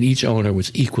 And each owner was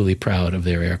equally proud of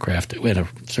their aircraft. It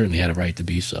certainly had a right to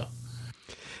be so.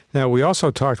 Now, we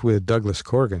also talked with Douglas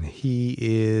Corrigan. He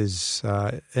is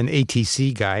an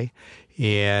ATC guy,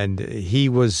 and he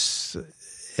was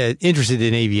interested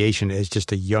in aviation as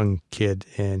just a young kid.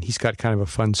 And he's got kind of a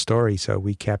fun story, so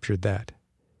we captured that.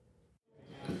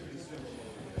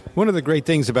 One of the great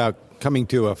things about coming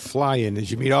to a fly-in is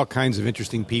you meet all kinds of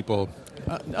interesting people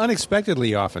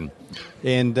unexpectedly often.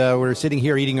 And we're sitting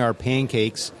here eating our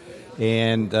pancakes,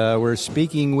 and we're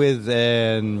speaking with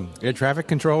an air traffic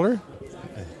controller.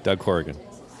 Doug Corrigan.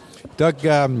 Doug,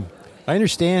 I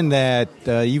understand that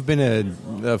you've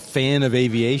been a fan of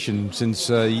aviation since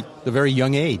a very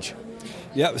young age.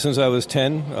 Yeah, since I was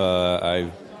 10,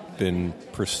 I've been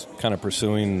kind of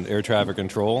pursuing air traffic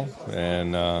control,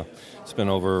 and it's been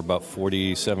over about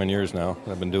 47 years now.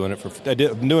 I've been doing it for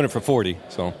 40.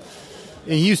 So,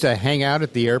 and you used to hang out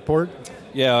at the airport?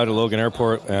 Yeah, at Logan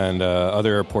Airport and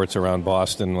other airports around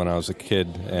Boston when I was a kid,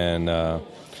 and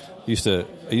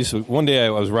One day I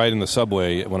was riding the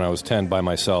subway when I was 10 by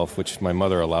myself, which my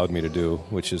mother allowed me to do,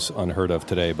 which is unheard of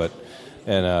today.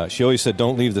 And she always said,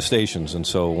 don't leave the stations. And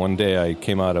so one day I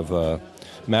came out of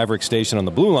Maverick Station on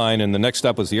the Blue Line, and the next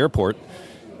stop was the airport.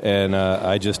 And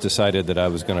I just decided that I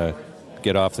was going to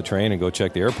get off the train and go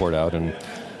check the airport out. And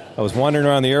I was wandering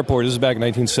around the airport. This is back in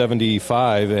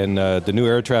 1975, and the new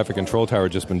air traffic control tower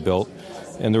had just been built.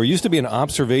 And there used to be an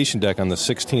observation deck on the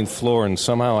 16th floor, and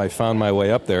somehow I found my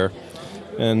way up there.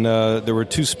 And there were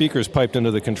 2 speakers piped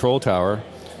into the control tower.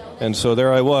 And so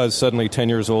there I was, suddenly 10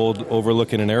 years old,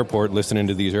 overlooking an airport, listening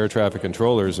to these air traffic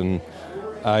controllers. And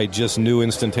I just knew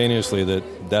instantaneously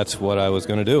that that's what I was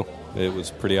going to do. It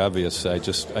was pretty obvious. I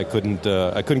couldn't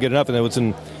get enough. And it was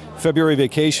in February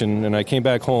vacation, and I came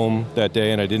back home that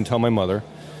day, and I didn't tell my mother.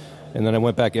 And then I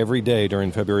went back every day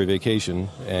during February vacation,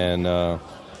 and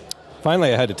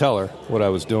finally I had to tell her what I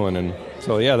was doing. And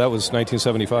so, yeah, that was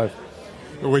 1975.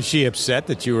 Was she upset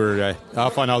that you were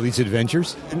off on all these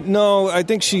adventures? No, I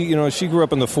think she grew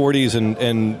up in the 40s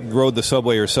and rode the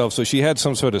subway herself, so she had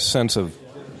some sort of sense of,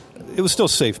 it was still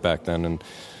safe back then. And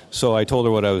so I told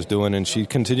her what I was doing, and she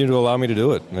continued to allow me to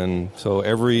do it. And so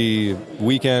every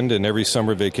weekend and every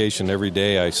summer vacation, every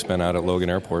day I spent out at Logan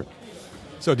Airport.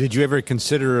 So did you ever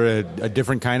consider a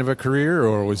different kind of a career,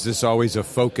 or was this always a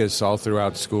focus all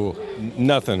throughout school?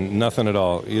 Nothing at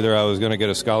all. Either I was going to get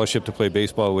a scholarship to play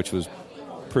baseball, which was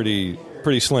pretty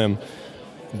slim,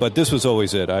 but this was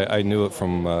always it. I knew it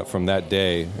from that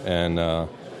day, and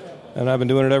I've been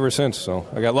doing it ever since. So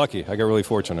I got lucky. I got really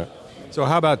fortunate. So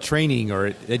how about training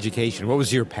or education? What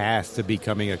was your path to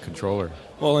becoming a controller?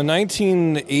 Well, in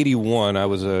 1981, I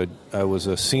was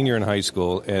a senior in high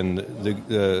school, and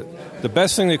the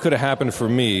best thing that could have happened for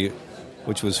me,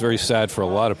 which was very sad for a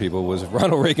lot of people, was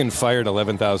Ronald Reagan fired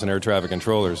 11,000 air traffic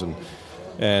controllers,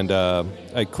 and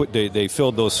I quit. They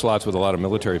filled those slots with a lot of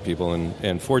military people,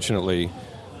 and fortunately,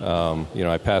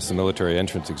 I passed the military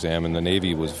entrance exam, and the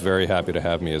Navy was very happy to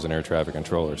have me as an air traffic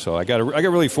controller. So I got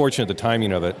really fortunate the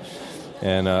timing of it.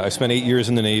 And I spent 8 years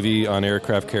in the Navy on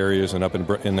aircraft carriers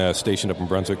and stationed up in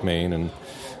Brunswick, Maine. And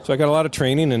so I got a lot of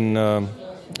training, and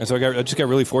so I just got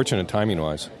really fortunate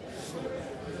timing-wise.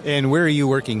 And where are you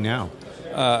working now?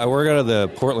 I work out of the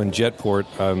Portland Jetport.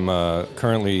 I'm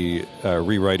currently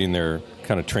rewriting their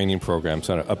kind of training program,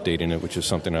 sort of updating it, which is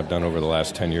something I've done over the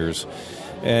last 10 years.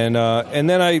 And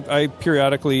then I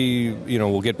periodically,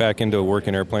 will get back into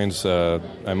working airplanes.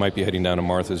 I might be heading down to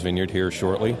Martha's Vineyard here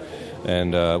shortly.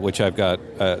 And which I've got,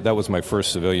 that was my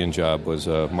first civilian job, was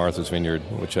Martha's Vineyard,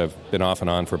 which I've been off and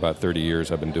on for about 30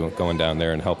 years. I've been going down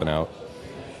there and helping out.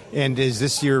 And is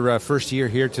this your first year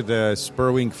here to the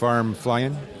Spurwink Farm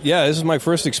fly-in? Yeah, this is my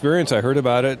first experience. I heard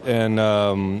about it, and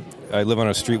I live on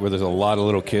a street where there's a lot of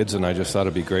little kids, and I just thought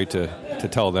it'd be great to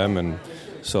tell them. And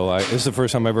so this is the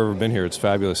first time I've ever been here. It's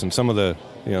fabulous, and some of the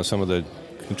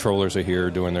controllers are here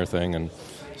doing their thing, and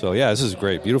so yeah, this is a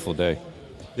great, beautiful day.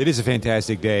 It is a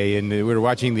fantastic day, and we're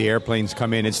watching the airplanes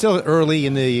come in. It's still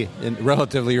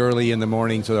relatively early in the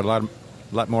morning, so there are a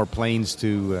lot more planes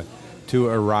to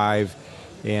arrive,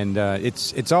 and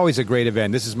it's always a great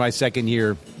event. This is my second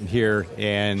year here,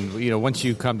 and once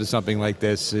you come to something like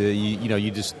this,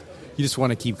 you just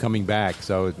want to keep coming back.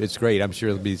 So it's great. I'm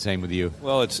sure it'll be the same with you.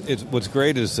 Well, it's what's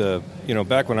great is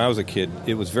back when I was a kid,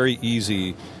 it was very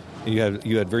easy.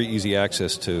 You had very easy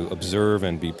access to observe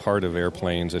and be part of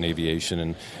airplanes and aviation,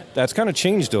 and that's kind of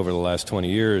changed over the last 20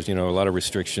 years. A lot of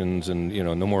restrictions and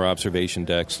no more observation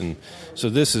decks, and so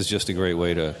this is just a great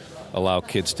way to allow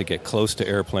kids to get close to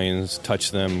airplanes, touch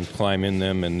them, climb in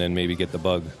them, and then maybe get the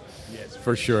bug. Yes,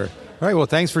 for sure. All right, well,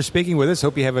 thanks for speaking with us.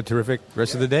 Hope you have a terrific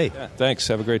rest of the day. Yeah, thanks.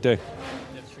 Have a great day.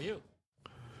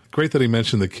 Great that he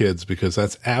mentioned the kids, because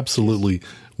that's absolutely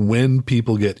when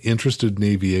people get interested in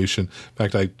aviation. In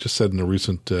fact, I just said in a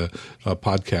recent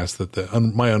podcast that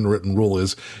my unwritten rule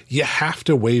is you have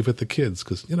to wave at the kids,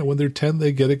 because when they're 10,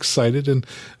 they get excited, and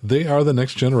they are the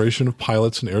next generation of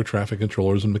pilots and air traffic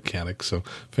controllers and mechanics. So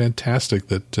fantastic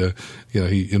that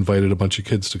he invited a bunch of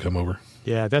kids to come over.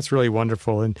 Yeah, that's really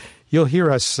wonderful, and you'll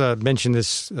hear us mention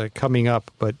this coming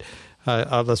up, but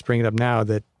let's bring it up now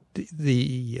that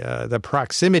the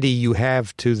proximity you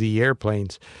have to the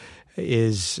airplanes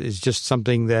is just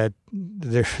something that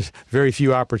there's very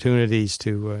few opportunities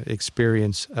to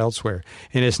experience elsewhere.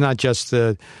 And it's not just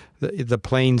the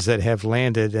planes that have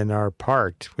landed and are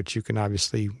parked, which you can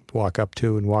obviously walk up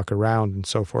to and walk around and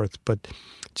so forth, but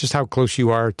just how close you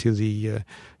are to the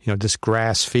this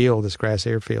grass field, this grass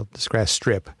airfield, this grass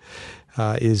strip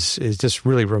is just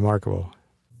really remarkable.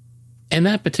 And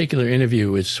that particular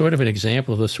interview is sort of an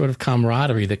example of the sort of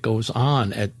camaraderie that goes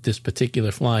on at this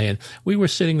particular fly-in. We were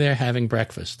sitting there having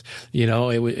breakfast. You know,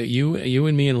 you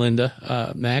and me and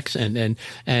Linda, Max, and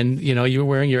you know, you were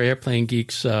wearing your Airplane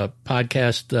Geeks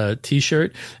podcast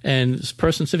T-shirt, and this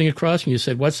person sitting across from you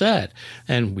said, "What's that?"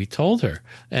 And we told her,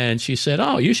 and she said,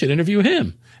 "Oh, you should interview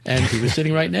him." And he was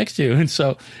sitting right next to you, and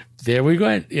so there we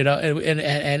go. You know,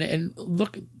 and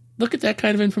look at that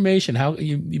kind of information. How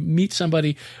you meet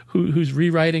somebody who's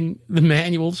rewriting the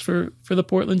manuals for the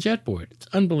Portland Jet Board. It's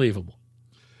unbelievable.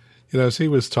 You know, as he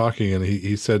was talking and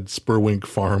he said Spurwink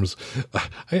Farms,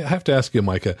 I have to ask you,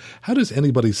 Micah, how does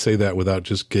anybody say that without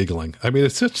just giggling? I mean,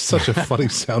 it's such a funny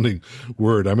sounding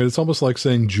word. I mean, it's almost like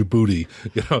saying Djibouti.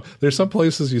 You know, there's some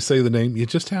places you say the name, you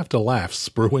just have to laugh.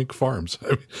 Spurwink Farms.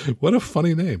 I mean, what a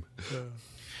funny name.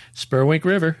 Spurwink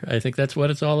River. I think that's what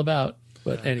it's all about.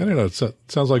 But anyway. I don't know.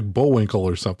 It sounds like Bullwinkle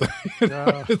or something. You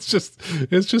know, it's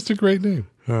just a great name.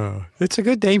 It's a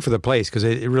good name for the place because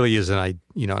it really is an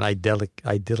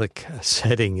idyllic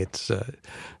setting. It's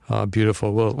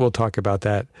beautiful. We'll talk about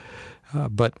that.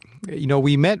 But you know,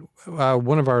 we met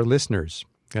one of our listeners,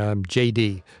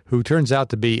 JD, who turns out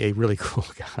to be a really cool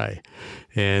guy,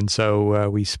 and so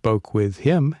we spoke with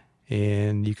him,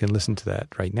 and you can listen to that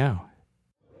right now.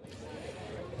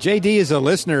 JD is a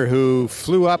listener who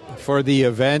flew up for the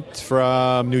event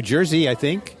from New Jersey, I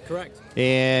think. Correct.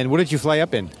 And what did you fly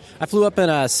up in? I flew up in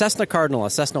a Cessna Cardinal,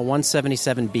 a Cessna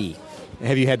 177B.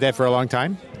 Have you had that for a long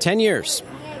time? 10 years.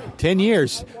 10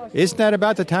 years. Isn't that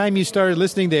about the time you started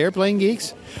listening to Airplane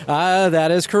Geeks? That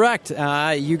is correct.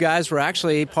 You guys were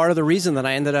actually part of the reason that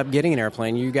I ended up getting an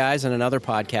airplane. You guys and another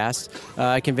podcast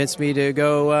convinced me to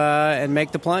go and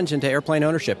make the plunge into airplane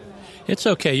ownership. It's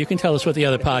okay. You can tell us what the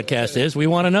other podcast is. We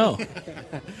want to know.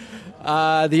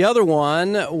 The other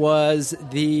one was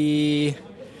the...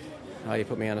 Oh, you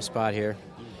put me on a spot here.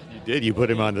 You did. You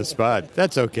put him on the spot.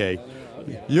 That's okay.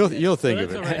 You'll think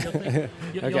of it. Right.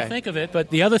 You'll think of it. But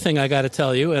the other thing I got to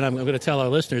tell you, and I'm going to tell our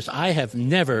listeners, I have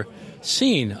never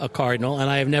seen a Cardinal,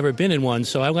 and I have never been in one.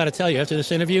 So I've got to tell you, after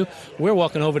this interview, we're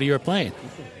walking over to your plane.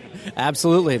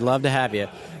 Absolutely. Love to have you.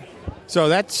 So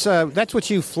that's what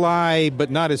you fly, but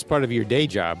not as part of your day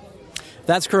job.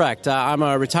 That's correct. I'm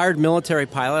a retired military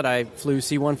pilot. I flew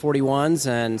C-141s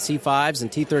and C-5s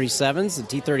and T-37s and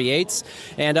T-38s.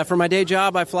 And for my day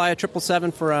job, I fly a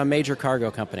 777 for a major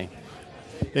cargo company.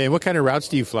 And what kind of routes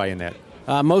do you fly in that?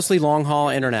 Mostly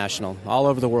long-haul international, all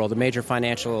over the world, the major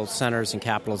financial centers and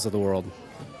capitals of the world.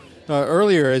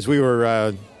 Earlier, as we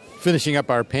were finishing up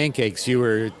our pancakes, you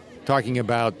were talking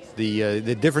about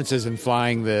the differences in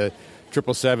flying the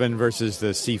 777 versus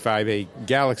the C-5A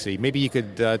Galaxy. Maybe you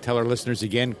could tell our listeners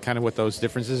again kind of what those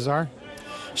differences are?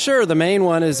 Sure. The main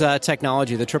one is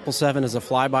technology. The 777 is a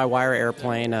fly-by-wire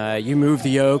airplane. You move the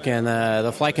yoke, and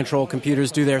the flight control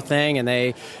computers do their thing, and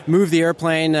they move the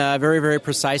airplane very, very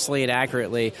precisely and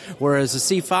accurately. Whereas the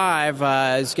C-5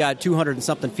 has got 200 and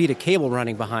something feet of cable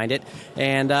running behind it,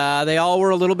 and they all were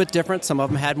a little bit different. Some of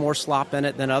them had more slop in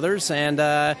it than others, and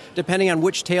depending on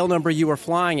which tail number you were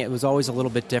flying, it was always a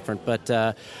little bit different. But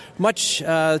the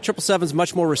 777 is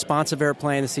much more responsive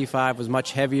airplane. The C-5 was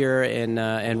much heavier in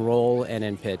roll and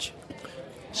in pitch.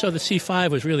 So the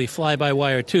C-5 was really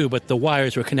fly-by-wire too, but the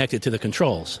wires were connected to the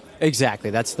controls.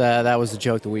 Exactly. That was the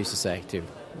joke that we used to say too.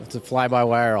 It's a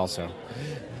fly-by-wire also.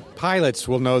 Pilots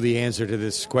will know the answer to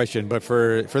this question, but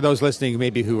for those listening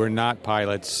maybe who are not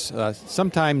pilots,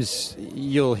 sometimes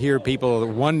you'll hear people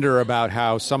wonder about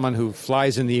how someone who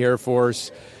flies in the Air Force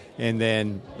and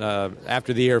then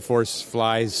after the Air Force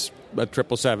flies a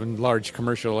 777, large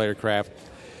commercial aircraft,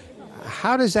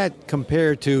 how does that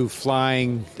compare to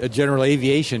flying a general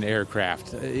aviation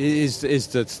aircraft? What is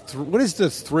the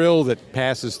thrill that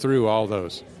passes through all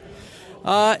those?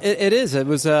 It is. It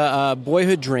was a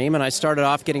boyhood dream, and I started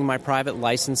off getting my private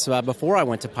license before I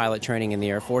went to pilot training in the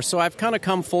Air Force. So I've kind of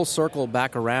come full circle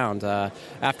back around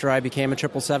after I became a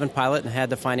 777 pilot and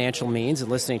had the financial means, and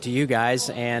listening to you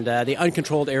guys, and the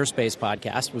Uncontrolled Airspace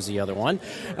podcast was the other one.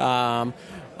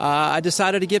 I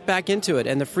decided to get back into it,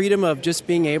 and the freedom of just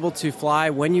being able to fly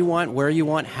when you want, where you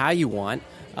want, how you want,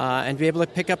 and be able to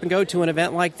pick up and go to an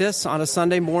event like this on a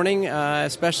Sunday morning,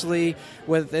 especially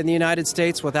in the United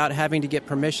States, without having to get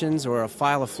permissions or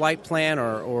file a flight plan,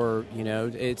 or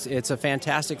it's a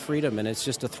fantastic freedom, and it's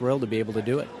just a thrill to be able to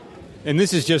do it. And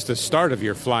this is just the start of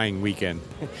your flying weekend.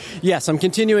 Yes, I'm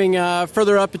continuing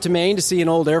further up to Maine to see an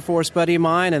old Air Force buddy of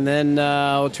mine, and then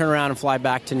I'll turn around and fly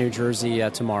back to New Jersey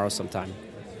tomorrow sometime.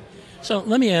 So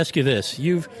let me ask you this.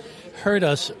 You've heard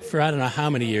us for I don't know how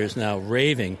many years now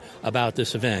raving about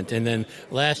this event. And then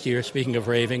last year, speaking of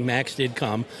raving, Max did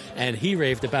come, and he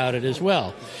raved about it as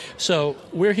well. So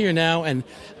we're here now, and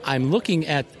I'm looking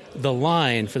at the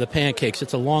line for the pancakes.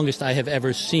 It's the longest I have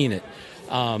ever seen it.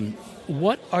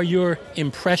 What are your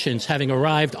impressions, having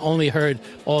arrived, only heard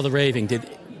all the raving? Did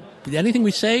anything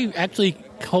we say actually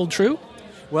hold true?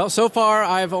 Well, so far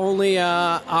I've only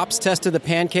ops tested the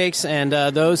pancakes, and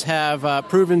those have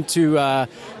proven to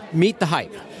meet the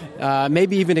hype,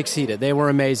 maybe even exceed it. They were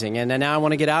amazing. And now I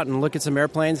want to get out and look at some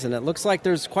airplanes, and it looks like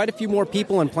there's quite a few more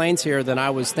people and planes here than I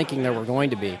was thinking there were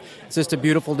going to be. It's just a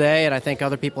beautiful day, and I think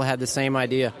other people had the same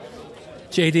idea.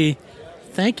 JD,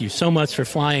 thank you so much for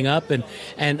flying up.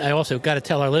 And I also got to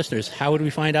tell our listeners, how would we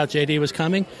find out JD was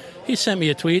coming? He sent me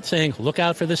a tweet saying, look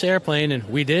out for this airplane, and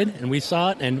we did, and we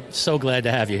saw it, and so glad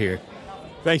to have you here.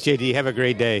 Thanks, JD. Have a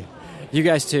great day. You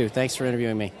guys, too. Thanks for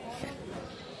interviewing me.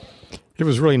 It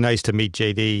was really nice to meet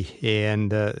JD,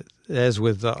 and as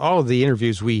with all of the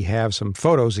interviews, we have some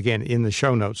photos, again, in the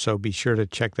show notes, so be sure to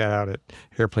check that out at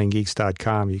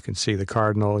airplanegeeks.com. You can see the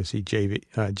Cardinal, you see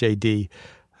JD,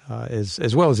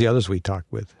 as well as the others we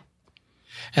talked with.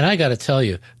 And I got to tell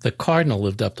you, the Cardinal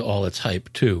lived up to all its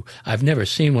hype, too. I've never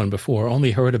seen one before,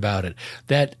 only heard about it.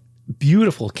 That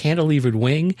beautiful cantilevered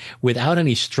wing without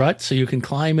any strut, so you can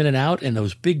climb in and out, and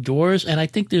those big doors. And I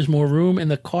think there's more room in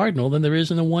the Cardinal than there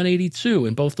is in the 182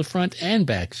 in both the front and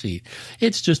back seat.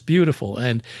 It's just beautiful.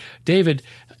 And David,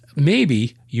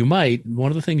 maybe you might.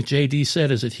 One of the things JD said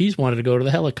is that he's wanted to go to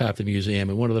the helicopter museum.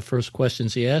 And one of the first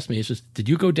questions he asked me is just, did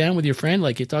you go down with your friend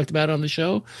like you talked about on the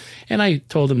show? And I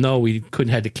told him, no, we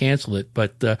had to cancel it.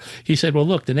 But he said, well,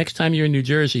 look, the next time you're in New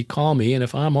Jersey, call me. And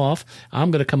if I'm off,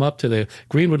 I'm going to come up to the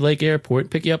Greenwood Lake Airport,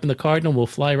 pick you up in the Cardinal. We'll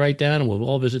fly right down and we'll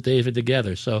all visit David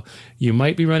together. So you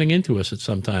might be running into us at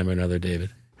some time or another, David.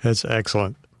 That's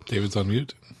excellent. David's on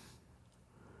mute.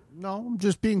 No, I'm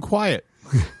just being quiet.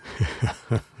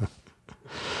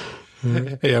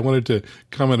 Hey, I wanted to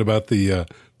comment about the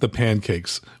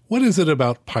pancakes. What is it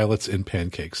about pilots and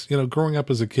pancakes? You know, growing up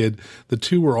as a kid, the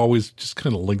two were always just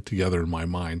kind of linked together in my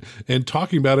mind. And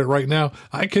talking about it right now,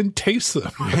 I can taste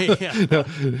them.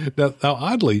 now,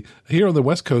 oddly, here on the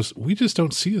West Coast, we just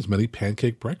don't see as many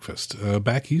pancake breakfasts.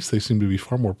 Back east, they seem to be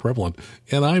far more prevalent,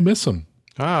 and I miss them.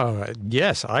 Oh,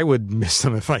 yes, I would miss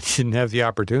them if I didn't have the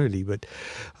opportunity. But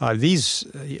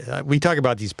we talk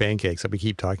about these pancakes, we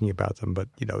keep talking about them, but,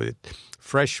 you know,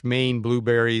 fresh Maine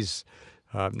blueberries,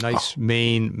 nice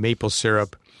Maine maple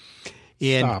syrup.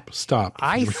 And Stop.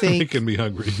 I You're think making me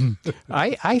hungry.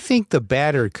 I think the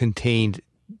batter contained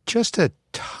just a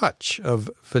touch of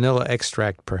vanilla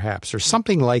extract, perhaps, or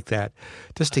something like that,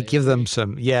 just to give them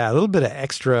some, a little bit of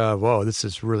extra, whoa, this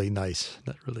is really nice.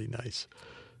 That's really nice.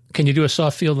 Can you do a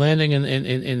soft field landing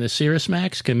in the Cirrus,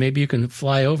 Max? Maybe you can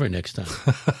fly over next time.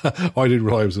 Oh, I didn't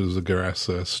realize it was a grass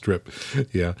strip.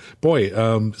 Yeah. Boy,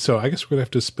 so I guess we're going to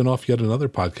have to spin off yet another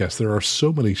podcast. There are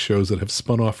so many shows that have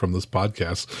spun off from this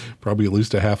podcast, probably at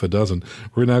least a half a dozen.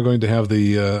 We're now going to have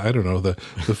the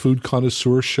food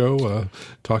connoisseur show,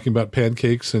 talking about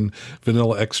pancakes and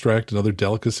vanilla extract and other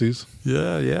delicacies.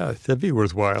 Yeah, that'd be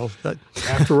worthwhile.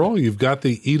 After all, you've got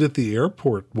the Eat at the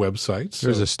Airport website. So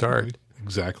there's a start.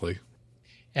 Exactly.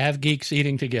 Have geeks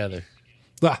eating together.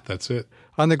 That's it.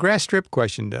 On the grass strip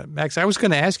question, Max, I was going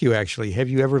to ask you, actually, have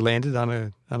you ever landed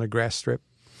on a grass strip?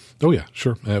 Oh, yeah,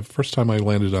 sure. First time I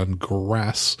landed on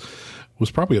grass was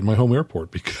probably at my home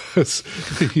airport because,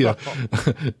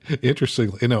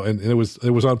 interestingly, and it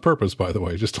was on purpose, by the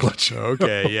way, just to let you know.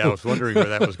 Okay, I was wondering where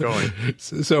that was going.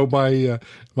 So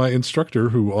my instructor,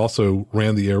 who also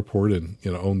ran the airport and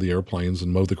owned the airplanes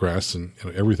and mowed the grass and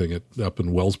everything up in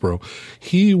Wellsboro,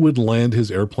 he would land his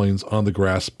airplanes on the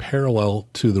grass parallel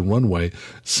to the runway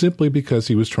simply because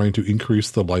he was trying to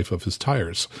increase the life of his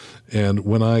tires. And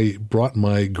when I brought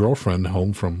my girlfriend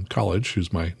home from college,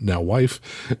 who's my now wife,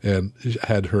 and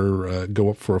had her go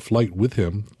up for a flight with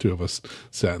him, two of us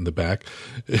sat in the back,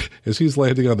 as he's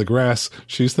landing on the grass,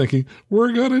 she's thinking,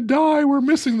 we're going to die, we're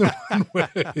missing the runway.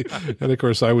 And of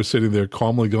course, I was sitting there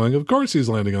calmly going, of course he's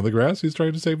landing on the grass, he's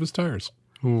trying to save his tires.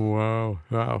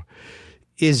 Wow.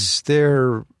 Is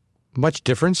there much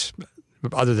difference,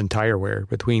 other than tire wear,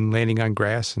 between landing on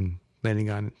grass and landing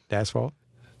on asphalt?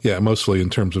 Yeah, mostly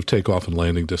in terms of takeoff and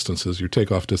landing distances. Your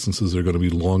takeoff distances are going to be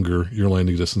longer. Your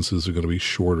landing distances are going to be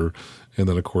shorter. And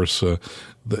then, of course,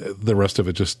 the rest of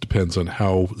it just depends on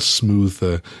how smooth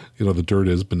the dirt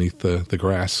is beneath the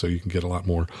grass. So you can get a lot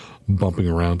more bumping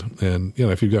around. And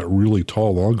if you've got really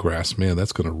tall, long grass, man,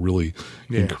 that's going to really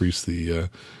increase the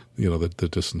the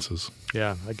distances.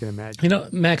 Yeah, I can imagine. You know,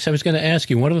 Max, I was going to ask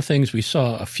you, one of the things we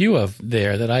saw a few of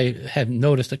there that I have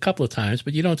noticed a couple of times,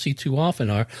 but you don't see too often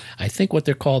are, I think what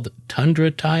they're called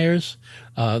Tundra tires,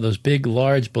 those big,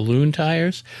 large balloon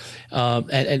tires.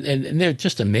 And they're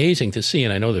just amazing to see,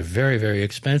 and I know they're very, very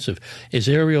expensive. Is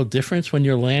there a real difference when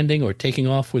you're landing or taking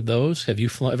off with those? Have you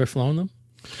ever flown them?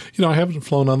 I haven't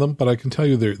flown on them, but I can tell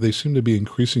you they seem to be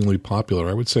increasingly popular.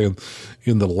 I would say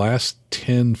in the last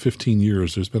 10, 15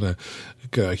 years, there's been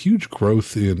a huge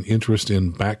growth in interest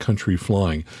in backcountry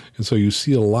flying. And so you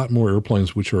see a lot more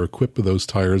airplanes which are equipped with those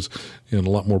tires and a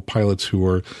lot more pilots who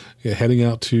are heading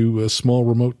out to small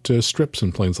remote strips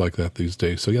and planes like that these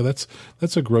days. So, yeah,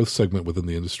 that's a growth segment within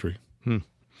the industry.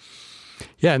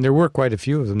 Yeah, and there were quite a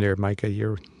few of them there, Micah.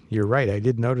 You're right. I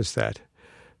did notice that.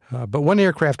 But one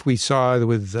aircraft we saw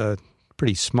with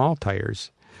pretty small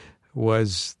tires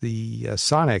was the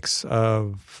Sonics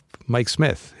of Mike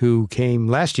Smith, who came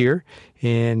last year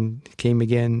and came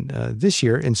again this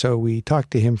year. And so we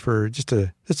talked to him for just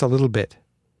a little bit.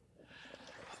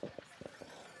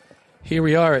 Here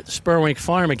we are at Spurwink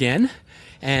Farm again.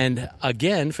 And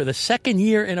again, for the second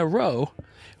year in a row,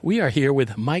 we are here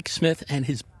with Mike Smith and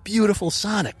his beautiful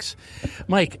Sonics.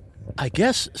 Mike, I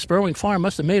guess Spurwink Farm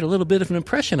must have made a little bit of an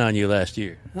impression on you last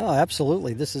year. Oh,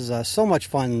 absolutely. This is so much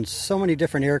fun. So many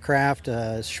different aircraft,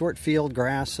 short field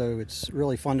grass, so it's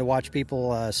really fun to watch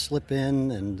people slip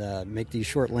in and make these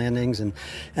short landings. And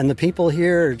the people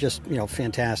here are just,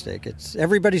 fantastic.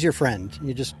 Everybody's your friend.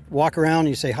 You just walk around,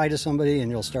 you say hi to somebody, and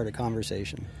you'll start a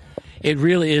conversation. It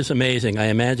really is amazing. I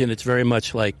imagine it's very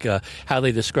much like how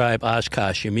they describe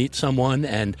Oshkosh. You meet someone,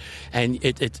 and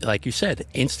it's like you said,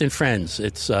 instant friends.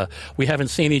 It's we haven't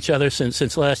seen each other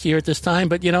since last year at this time,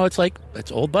 but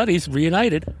it's old buddies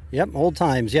reunited. Yep, old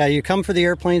times. Yeah, you come for the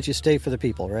airplanes, you stay for the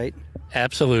people, right?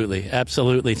 Absolutely,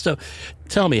 absolutely. So,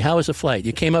 tell me, how was the flight?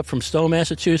 You came up from Stowe,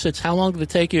 Massachusetts. How long did it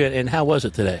take you, and how was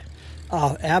it today?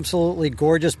 Oh, absolutely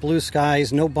gorgeous blue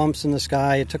skies, no bumps in the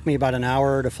sky. It took me about an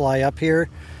hour to fly up here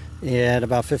at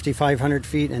about 5,500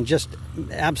 feet, and just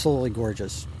absolutely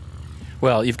gorgeous.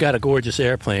 Well, you've got a gorgeous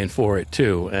airplane for it,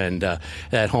 too, and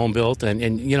that home built, and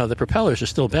the propellers are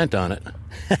still bent on it.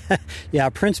 Yeah,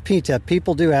 Prince Pita.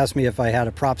 People do ask me if I had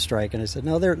a prop strike, and I said,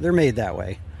 no, they're made that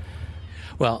way.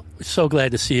 Well, so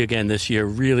glad to see you again this year.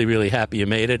 Really, really happy you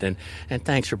made it, and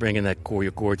thanks for bringing that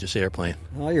gorgeous airplane.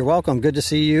 Oh, you're welcome. Good to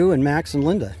see you and Max and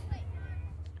Linda.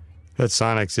 That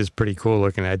Sonics is pretty cool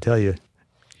looking, I tell you.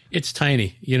 It's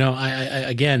tiny.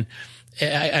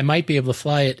 I might be able to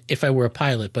fly it if I were a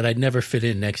pilot, but I'd never fit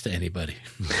in next to anybody.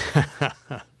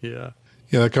 Yeah.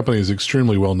 Yeah, that company is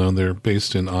extremely well known. They're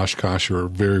based in Oshkosh, or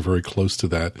very, very close to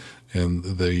that. And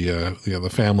the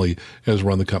family has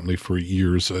run the company for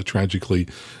years. Tragically,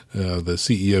 the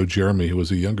CEO, Jeremy, who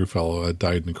was a younger fellow,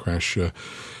 died in a crash a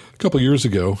couple of years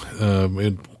ago.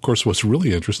 And of course, what's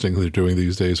really interesting they're doing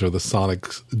these days are the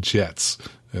Sonics jets.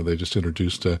 They just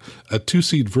introduced a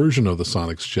two-seat version of the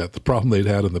Sonics jet. The problem they'd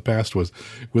had in the past was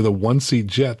with a one-seat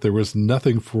jet, there was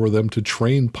nothing for them to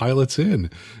train pilots in.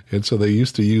 And so they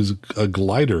used to use a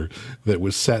glider that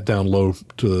was sat down low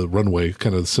to the runway,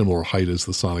 kind of the similar height as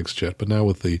the Sonics jet. But now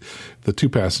with the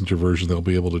two-passenger version, they'll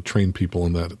be able to train people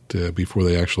in that before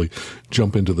they actually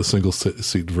jump into the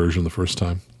single-seat version the first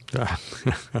time.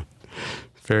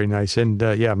 Very nice. And,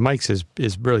 Mike's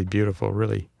is really beautiful,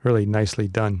 really, really nicely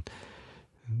done.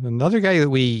 Another guy that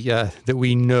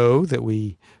we know that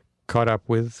we caught up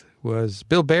with was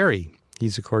Bill Barry.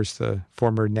 He's, of course, the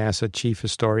former NASA chief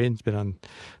historian. He's been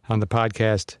on the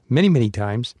podcast many, many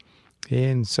times.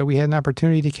 And so we had an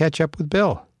opportunity to catch up with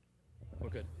Bill.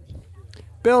 Okay.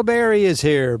 Bill Barry is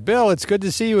here. Bill, it's good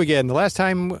to see you again. The last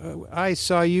time I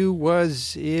saw you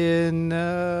was in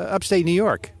upstate New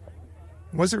York.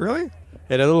 Was it really?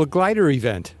 At a little glider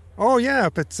event. Oh, yeah,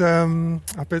 up at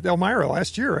Elmira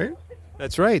last year, right?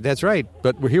 That's right.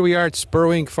 But here we are at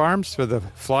Spurwink Farms for the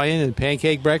fly-in and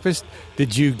pancake breakfast.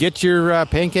 Did you get your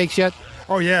pancakes yet?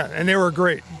 Oh, yeah, and they were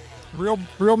great.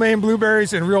 Real Maine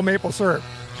blueberries and real maple syrup.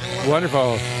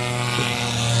 Wonderful.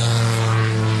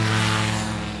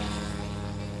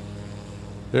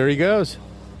 There he goes.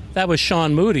 That was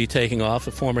Sean Moody taking off,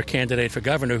 a former candidate for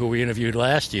governor who we interviewed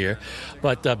last year.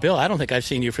 But, Bill, I don't think I've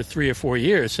seen you for 3 or 4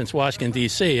 years since Washington,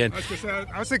 D.C. And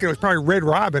I was thinking it was probably Red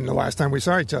Robin the last time we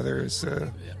saw each other.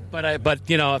 But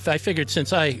if I figured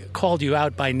since I called you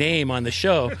out by name on the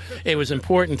show, it was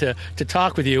important to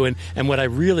talk with you. And what I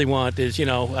really want is,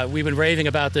 we've been raving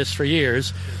about this for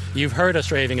years. You've heard us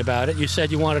raving about it. You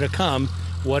said you wanted to come.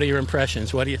 What are your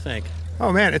impressions? What do you think?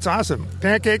 Oh, man, it's awesome.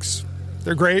 Pancakes,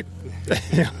 they're great.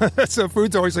 So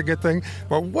food's always a good thing.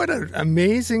 But what an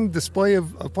amazing display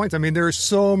of points. I mean, there are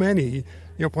so many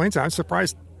planes. I'm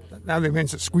surprised now they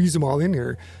managed to squeeze them all in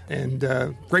here. And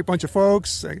great bunch of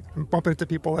folks. I'm bumping into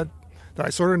people that I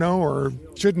sort of know or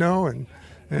should know, and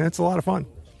it's a lot of fun.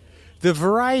 The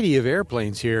variety of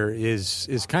airplanes here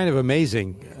is kind of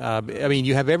amazing.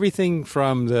 You have everything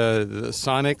from the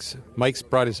Sonics. Mike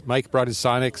brought his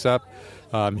Sonics up.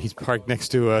 He's parked next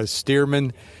to a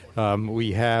Stearman.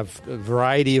 We have a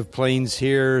variety of planes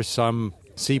here, some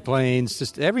seaplanes,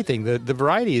 just everything. The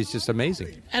variety is just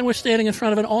amazing. And we're standing in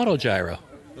front of an autogyro.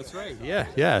 That's right.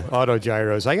 Yeah,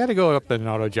 autogyros. I got to go up in an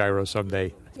autogyro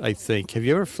someday, I think. Have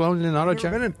you ever flown in an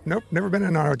autogyro? Nope, never been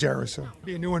in an autogyro, so it'll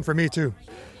be a new one for me, too.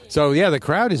 So, yeah, the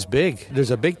crowd is big.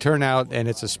 There's a big turnout, and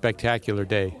it's a spectacular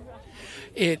day.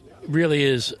 It really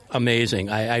is amazing.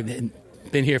 I've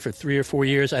been here for 3 or 4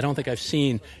 years. I don't think I've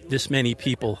seen this many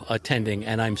people attending,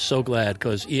 and I'm so glad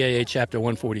because EAA Chapter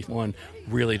 141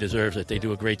 really deserves it. They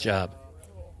do a great job.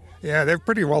 Yeah, they're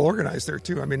pretty well organized there,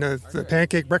 too. I mean, the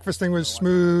pancake breakfast thing was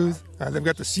smooth. They've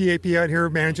got the CAP out here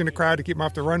managing the crowd to keep them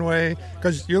off the runway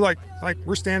because you're like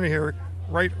we're standing here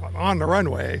right on the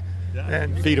runway.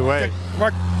 And feet away.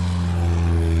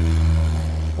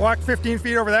 Walk 15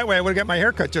 feet over that way, I would have got my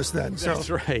hair cut just then. So.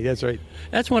 That's right.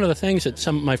 That's one of the things that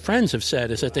some of my friends have said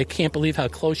is that they can't believe how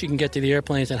close you can get to the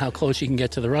airplanes and how close you can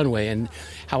get to the runway. And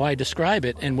how I describe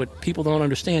it and what people don't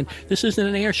understand, this isn't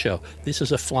an air show. This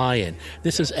is a fly-in.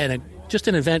 This is just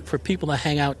an event for people to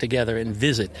hang out together and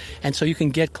visit. And so you can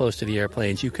get close to the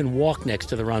airplanes. You can walk next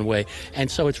to the runway. And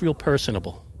so it's real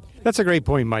personable. That's a great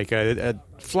point, Mike. A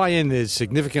fly-in is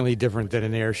significantly different than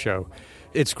an air show.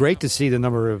 It's great to see the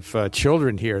number of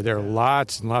children here. There are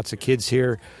lots and lots of kids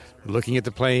here looking at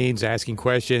the planes, asking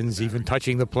questions, even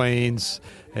touching the planes.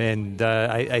 And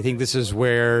I think this is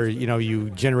where,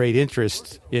 you generate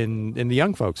interest in the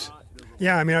young folks.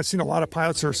 Yeah, I mean, I've seen a lot of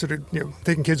pilots who are sort of,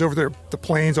 taking kids over the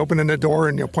planes, opening the door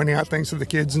and, pointing out things to the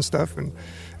kids and stuff. And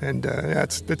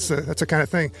that's a kind of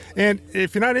thing. And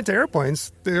if you're not into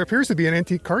airplanes, there appears to be an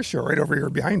antique car show right over here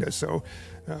behind us. So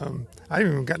I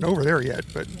haven't even gotten over there yet,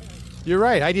 but... You're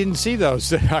right. I didn't see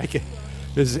those.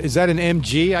 Is that an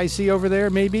MG I see over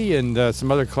there, maybe, and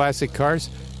some other classic cars?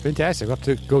 Fantastic. I'll have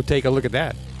to go take a look at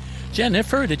that.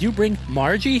 Jennifer, did you bring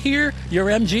Margie here, your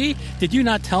MG? Did you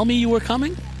not tell me you were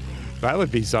coming? That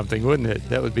would be something, wouldn't it?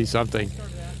 That would be something.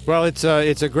 Well, it's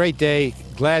a great day.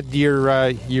 Glad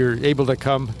you're able to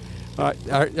come. Are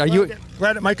you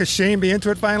glad that Mike is shamed be into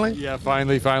it finally? Yeah,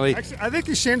 finally. Actually, I think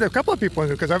he's shamed a couple of people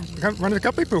into it because I've run into a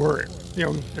couple of people who are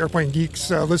Airplane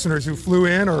Geeks listeners who flew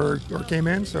in or came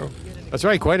in. So that's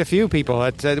right, quite a few people.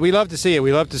 We love to see it.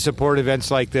 We love to support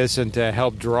events like this and to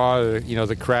help draw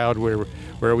the crowd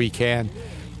where we can.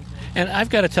 And I've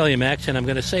got to tell you, Max, and I'm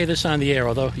going to say this on the air,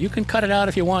 although you can cut it out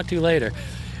if you want to later.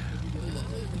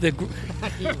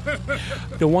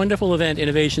 The wonderful event,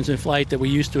 Innovations in Flight, that we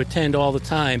used to attend all the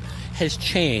time has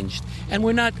changed. And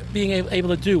we're not being able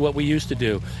to do what we used to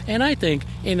do. And I think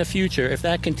in the future, if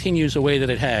that continues the way that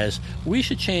it has, we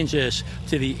should change this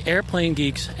to the Airplane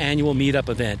Geeks annual meetup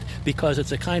event because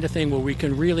it's the kind of thing where we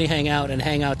can really hang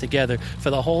out together for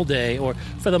the whole day or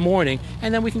for the morning,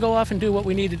 and then we can go off and do what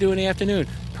we need to do in the afternoon.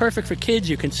 Perfect for kids.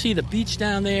 You can see the beach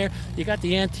down there. You got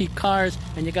the antique cars,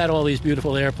 and you got all these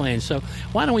beautiful airplanes. So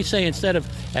why don't we say instead of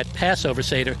at Passover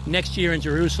Seder, next year in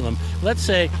Jerusalem, let's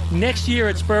say next year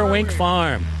at Spurwink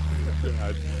Farm.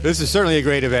 This is certainly a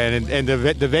great event, and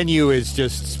the venue is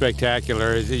just spectacular.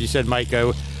 As you said, Mike,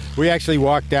 we actually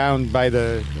walked down by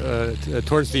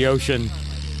towards the ocean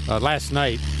last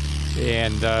night,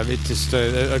 and it's just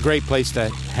a great place to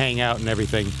hang out and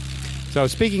everything. So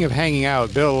speaking of hanging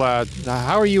out, Bill,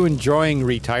 how are you enjoying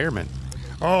retirement?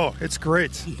 Oh, it's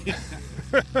great.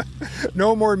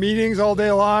 No more meetings all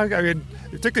day long. I mean,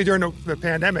 particularly during the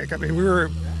pandemic. I mean, we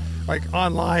were like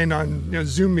online on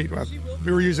Zoom meet. Well,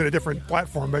 we were using a different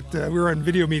platform, but we were on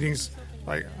video meetings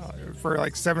for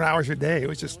 7 hours a day.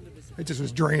 It just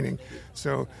was draining.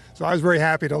 So I was very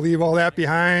happy to leave all that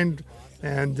behind,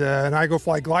 and I go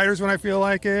fly gliders when I feel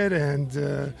like it, and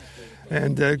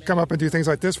come up and do things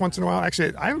like this once in a while.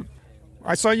 Actually,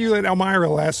 I saw you at Elmira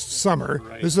last summer.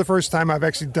 Right. This is the first time I've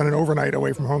actually done an overnight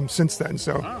away from home since then.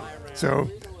 So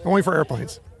only for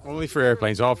airplanes. Only for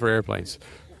airplanes. All for airplanes.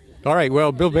 All right.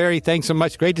 Well, Bill Barry, thanks so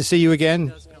much. Great to see you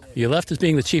again. You left as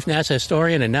being the chief NASA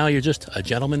historian, and now you're just a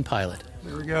gentleman pilot.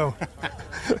 There we go.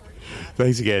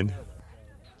 Thanks again.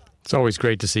 It's always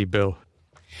great to see Bill.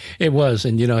 It was,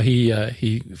 and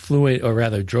he flew it, or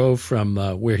rather drove from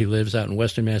where he lives out in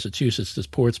western Massachusetts to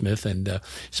Portsmouth, and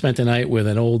spent the night with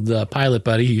an old pilot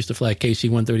buddy he used to fly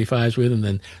KC-135s with, and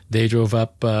then they drove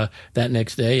up that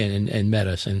next day and met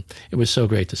us, and it was so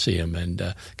great to see him.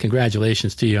 And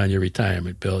congratulations to you on your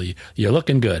retirement, Bill. You're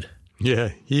looking good.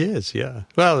 Yeah, he is. Yeah.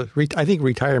 Well, I think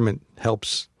retirement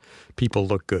helps people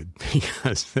look good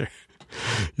because they're,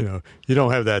 you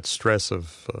don't have that stress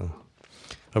of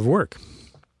work.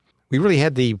 We really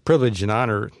had the privilege and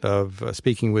honor of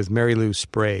speaking with Mary Lou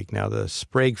Sprague. Now, the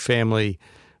Sprague family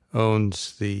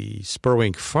owns the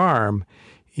Spurwink Farm,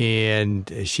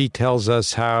 and she tells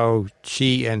us how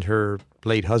she and her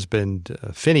late husband,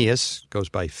 Phineas, goes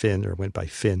by Finn or went by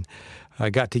Finn,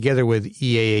 got together with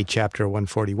EAA Chapter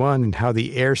 141 and how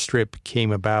the airstrip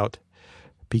came about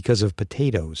because of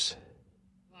potatoes.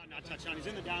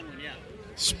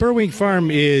 Spurwink Farm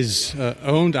is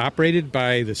owned, operated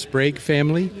by the Sprague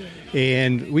family,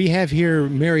 and we have here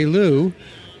Mary Lou,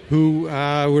 who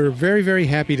we're very, very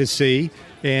happy to see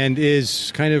and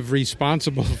is kind of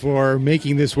responsible for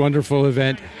making this wonderful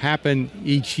event happen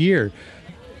each year.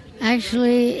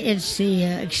 Actually, it's the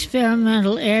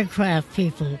experimental aircraft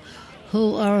people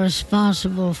who are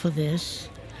responsible for this.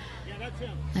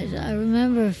 I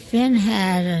remember Finn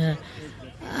had an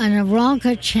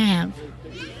Aeronca Champ,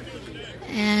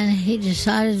 and he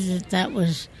decided that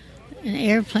was an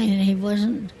airplane and he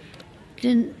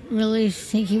didn't really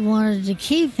think he wanted to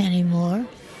keep anymore.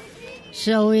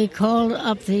 So he called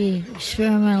up the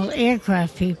experimental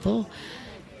aircraft people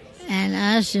and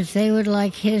asked if they would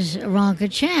like his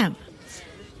Aeronca Champ.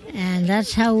 And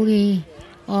that's how we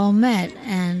all met.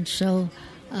 And so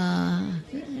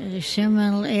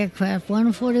Experimental Aircraft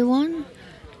 141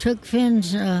 took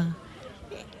Finn's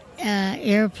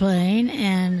airplane,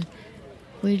 and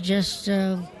we just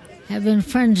have been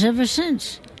friends ever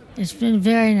since. It's been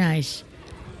very nice.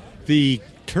 The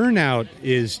turnout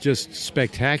is just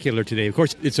spectacular today. Of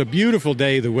course, it's a beautiful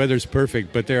day. The weather's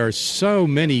perfect, but there are so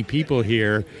many people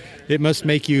here. It must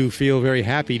make you feel very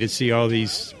happy to see all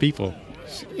these people.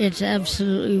 It's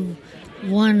absolutely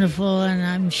wonderful, and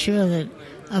I'm sure that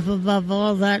up above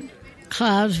all that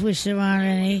clouds, which there aren't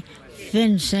any,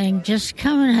 Finn's saying, just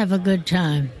come and have a good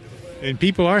time. And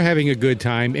people are having a good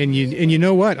time, and you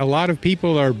know what? A lot of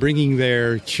people are bringing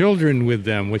their children with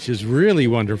them, which is really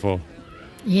wonderful.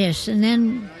 Yes, and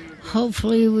then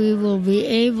hopefully we will be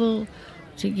able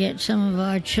to get some of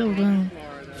our children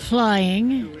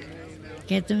flying,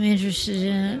 get them interested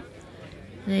in it.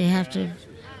 They have to...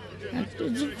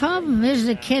 The problem is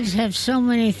the kids have so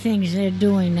many things they're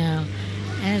doing now,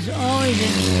 and it's always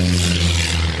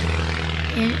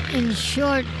in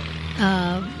short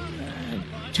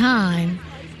time,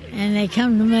 and they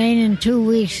come to Maine in 2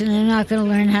 weeks, and they're not going to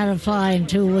learn how to fly in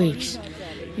 2 weeks.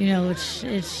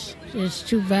 It's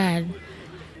too bad.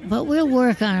 But we'll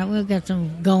work on it. We'll get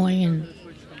them going and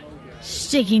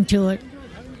sticking to it.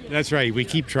 That's right. We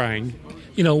keep trying.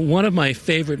 One of my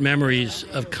favorite memories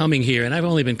of coming here, and I've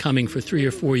only been coming for 3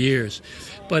 or 4 years,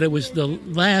 but it was the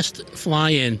last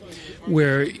fly-in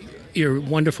where your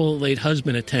wonderful late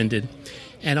husband attended,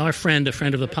 and our friend, a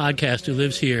friend of the podcast who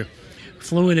lives here,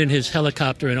 flew in his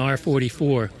helicopter in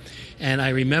R-44. And I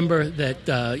remember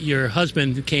that your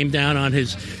husband came down on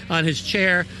his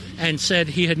chair and said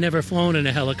he had never flown in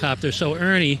a helicopter. So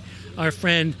Ernie, our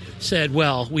friend, said,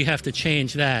 well, we have to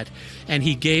change that. And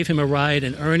he gave him a ride,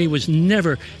 and Ernie was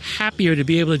never happier to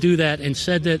be able to do that and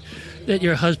said that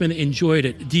your husband enjoyed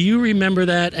it. Do you remember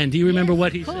that? And do you remember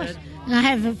what he said? And I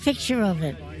have a picture of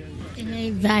it in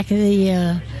the back of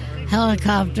the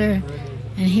helicopter,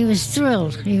 and he was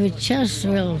thrilled. He was just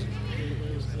thrilled.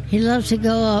 He loved to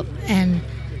go up, and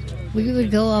we would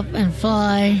go up and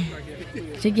fly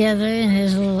together in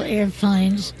his little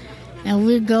airplanes, and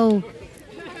we'd go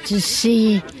to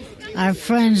see our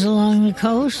friends along the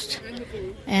coast,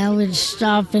 and we'd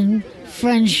stop in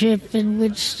Friendship, and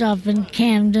we'd stop in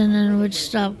Camden, and we'd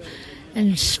stop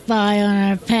and spy on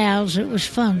our pals. It was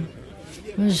fun.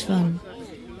 It was fun.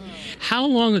 How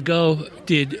long ago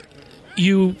did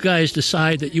you guys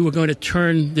decide that you were going to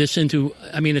turn this into,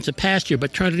 it's a pasture,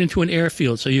 but turn it into an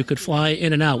airfield so you could fly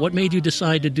in and out? What made you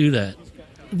decide to do that?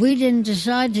 We didn't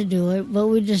decide to do it, but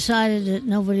we decided that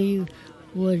nobody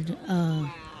would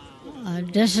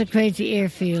desecrate the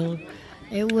airfield.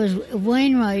 It was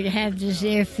Wainwright had this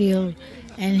airfield,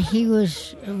 and he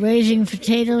was raising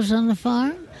potatoes on the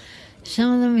farm.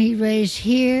 Some of them he raised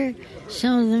here,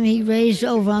 some of them he raised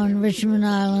over on Richmond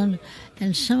Island,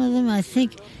 and some of them, I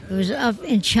think, it was up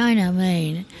in China,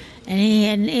 Maine, and he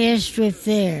had an airstrip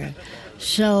there.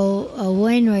 So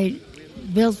Wainwright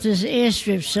built this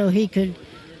airstrip so he could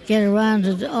get around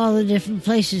to all the different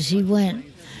places he went.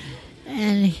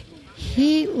 And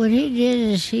what he did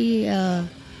is he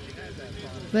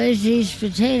raised these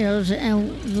potatoes, and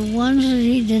the ones that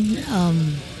he didn't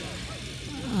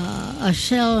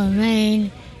sell in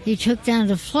Maine, he took down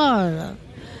to Florida,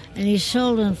 and he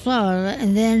sold in Florida,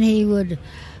 and then he would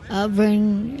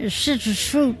bring citrus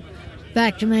fruit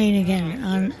back to Maine again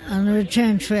on the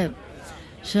return trip.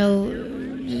 So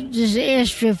this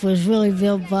airstrip was really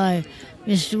built by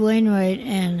Mr. Wainwright,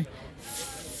 and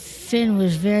Finn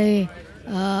was very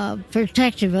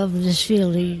protective of this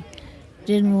field. He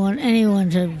didn't want anyone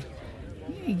to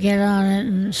get on it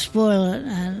and spoil it.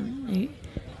 And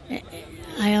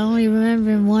I only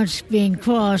remember him once being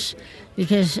cross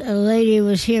because a lady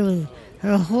was here with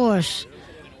her horse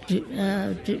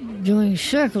doing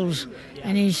circles,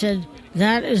 and he said,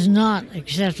 "That is not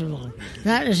acceptable.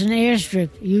 That is an airstrip.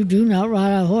 You do not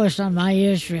ride a horse on my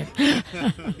airstrip."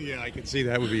 Yeah, I can see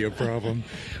that would be a problem.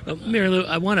 Well, Mary Lou,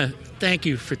 I want to thank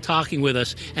you for talking with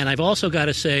us, and I've also got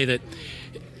to say that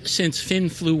since Finn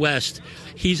flew west,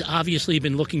 he's obviously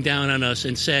been looking down on us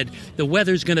and said the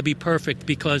weather's going to be perfect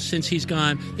because since he's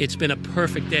gone, it's been a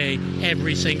perfect day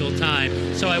every single time.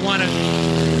 So I want to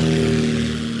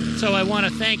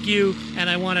thank you, and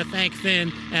I want to thank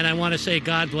Finn, and I want to say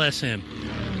God bless him.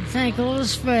 Thank all the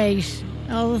Spragues,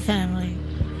 all the family.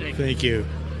 Thank you.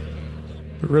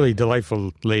 Really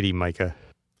delightful lady, Micah.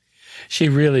 She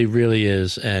really, really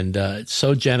is, and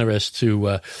so generous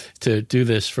to do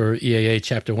this for EAA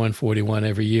Chapter 141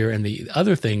 every year. And the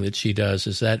other thing that she does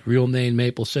is that Real Maine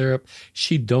maple syrup.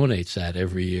 She donates that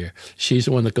every year. She's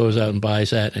the one that goes out and buys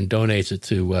that and donates it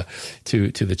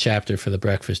to the chapter for the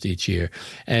breakfast each year.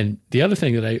 And the other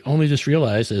thing that I only just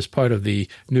realized as part of the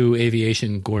new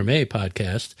Aviation Gourmet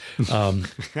podcast.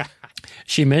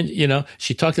 She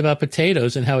she talked about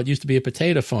potatoes and how it used to be a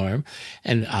potato farm.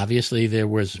 And obviously there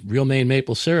was Real Maine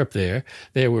maple syrup there.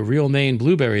 There were Real Maine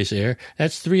blueberries there.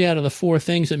 That's 3 out of the 4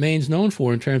 things that Maine's known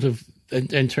for in terms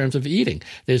of eating.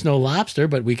 There's no lobster,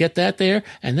 but we get that there,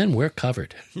 and then we're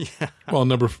covered. Yeah. Well,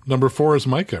 number 4 is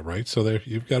Micah, right? So there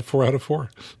you've got 4 out of 4.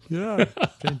 Yeah,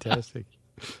 fantastic.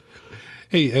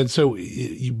 Hey, and so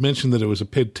you mentioned that it was a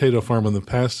potato farm in the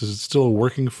past. Is it still a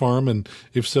working farm? And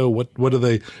if so, what do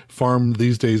they farm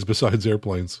these days besides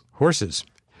airplanes? Horses.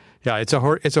 Yeah, it's a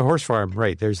horse farm,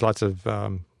 right? There's lots of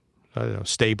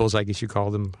stables, I guess you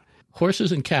call them.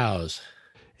 Horses and cows.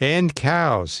 And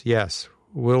cows, yes.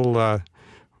 We'll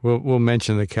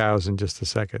mention the cows in just a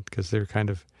second because they're kind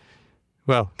of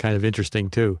interesting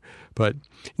too. But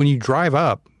when you drive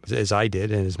up, as I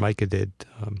did and as Micah did.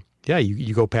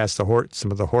 You go past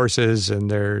some of the horses, and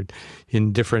they're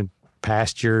in different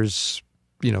pastures,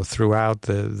 throughout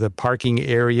the parking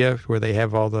area where they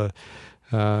have all the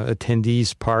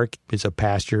attendees park. It's a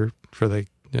pasture for the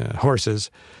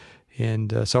horses.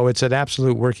 And so it's an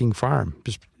absolute working farm,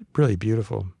 just really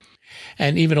beautiful.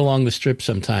 And even along the strip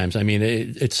sometimes. I mean,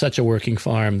 it's such a working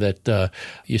farm that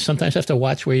you sometimes have to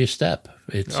watch where you step.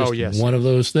 It's just one of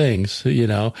those things,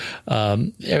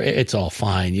 It's all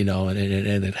fine,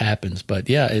 and it happens. But,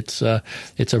 yeah, it's a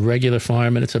regular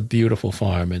farm, and it's a beautiful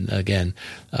farm. And, again,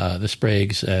 the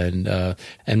Spragues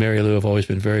and Mary Lou have always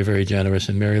been very, very generous,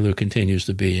 and Mary Lou continues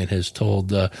to be and has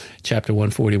told Chapter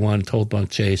 141, told Bunk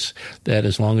Chase, that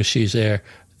as long as she's there,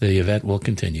 the event will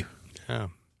continue. Oh.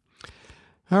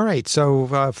 All right,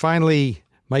 so finally,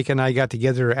 Mike and I got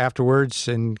together afterwards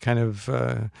and kind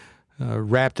of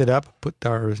wrapped it up, put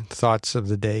our thoughts of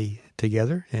the day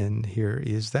together, and here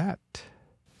is that.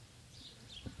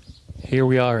 Here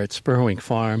we are at Spurwink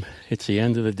Farm. It's the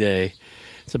end of the day.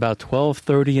 It's about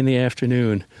 12:30 in the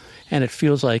afternoon, and it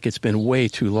feels like it's been way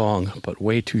too long, but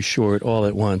way too short all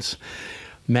at once.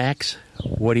 Max,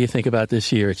 what do you think about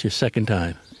this year? It's your second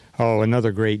time. Oh,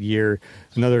 another great year.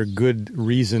 Another good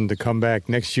reason to come back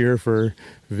next year for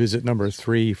visit number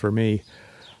 3 for me.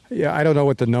 Yeah, I don't know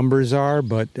what the numbers are,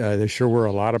 but there sure were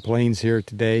a lot of planes here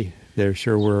today. There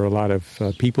sure were a lot of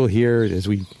people here. As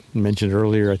we mentioned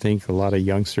earlier, I think a lot of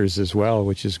youngsters as well,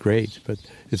 which is great. But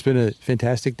it's been a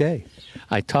fantastic day.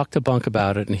 I talked to Bunk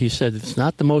about it, and he said it's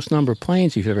not the most number of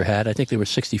planes you've ever had. I think there were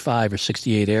 65 or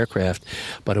 68 aircraft,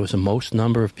 but it was the most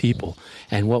number of people.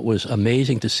 And what was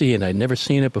amazing to see, and I'd never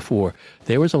seen it before,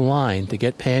 there was a line to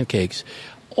get pancakes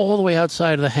all the way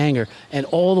outside of the hangar and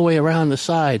all the way around the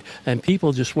side, and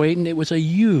people just waiting. It was a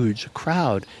huge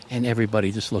crowd, and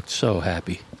everybody just looked so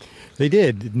happy. They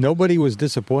did. Nobody was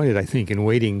disappointed, I think, in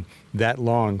waiting that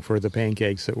long for the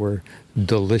pancakes that were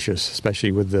delicious,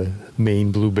 especially with the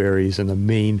Maine blueberries and the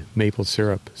Maine maple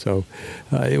syrup. So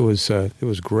it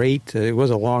was great. It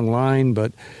was a long line,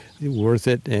 but worth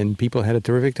it, and people had a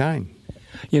terrific time.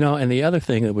 And the other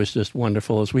thing that was just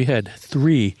wonderful is we had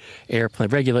 3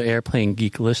 regular Airplane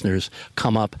Geek listeners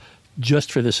come up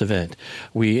just for this event.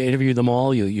 We interviewed them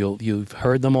all. You've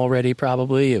heard them already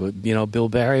probably. Bill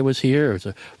Barry was here. He was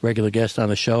a regular guest on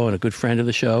the show and a good friend of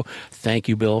the show. Thank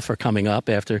you, Bill, for coming up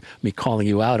after me calling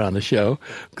you out on the show.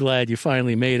 Glad you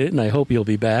finally made it, and I hope you'll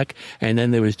be back. And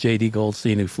then there was J.D.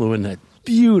 Goldstein, who flew in that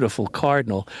beautiful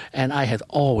cardinal, and I had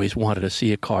always wanted to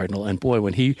see a cardinal. And boy,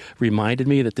 when he reminded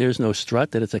me that there's no strut,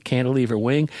 that it's a cantilever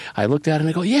wing, I looked at it and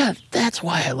I go, yeah, that's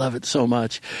why I love it so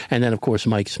much. And then, of course,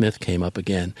 Mike Smith came up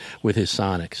again with his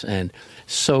Sonics, and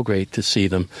so great to see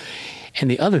them. And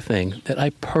the other thing that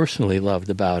I personally loved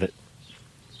about it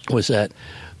was that,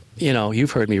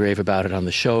 you've heard me rave about it on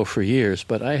the show for years,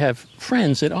 but I have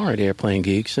friends that aren't airplane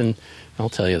geeks, and I'll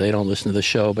tell you, they don't listen to the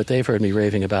show, but they've heard me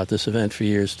raving about this event for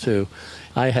years, too.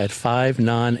 I had 5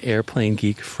 non-airplane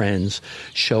geek friends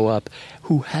show up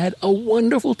who had a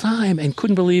wonderful time and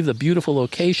couldn't believe the beautiful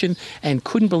location and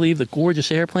couldn't believe the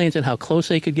gorgeous airplanes and how close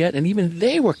they could get. And even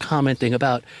they were commenting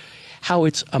about how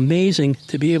it's amazing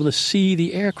to be able to see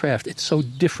the aircraft. It's so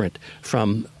different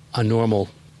from a normal,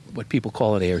 what people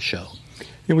call an air show.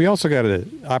 And we also got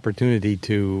an opportunity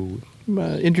to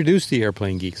introduce the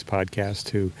Airplane Geeks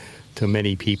podcast to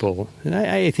many people. And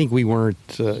I think we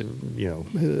weren't,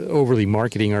 overly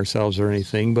marketing ourselves or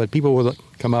anything, but people would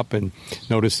come up and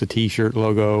notice the T-shirt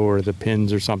logo or the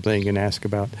pins or something and ask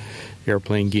about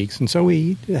Airplane Geeks. And so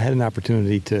we had an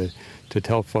opportunity to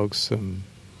tell folks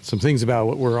some things about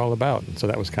what we're all about. And so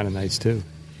that was kind of nice, too.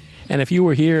 And if you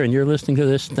were here and you're listening to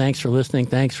this, thanks for listening,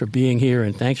 thanks for being here,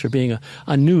 and thanks for being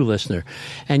a new listener.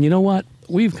 And you know what?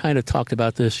 We've kind of talked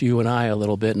about this, you and I, a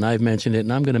little bit, and I've mentioned it,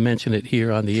 and I'm going to mention it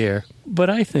here on the air. But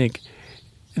I think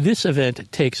this event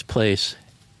takes place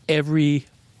every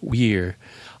year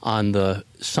on the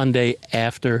Sunday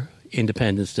after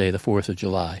Independence Day, the 4th of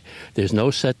July. There's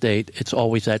no set date. It's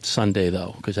always that Sunday,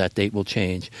 though, because that date will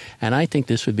change. And I think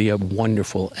this would be a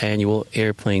wonderful annual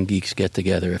Airplane Geeks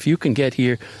get-together. If you can get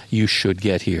here, you should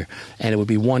get here. And it would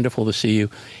be wonderful to see you.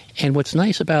 And what's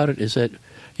nice about it is that,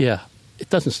 it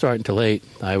doesn't start until 8.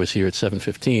 I was here at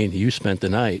 7:15. You spent the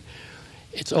night.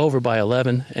 It's over by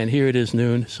 11, and here it is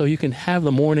noon. So you can have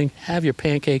the morning, have your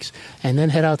pancakes, and then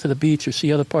head out to the beach or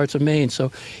see other parts of Maine.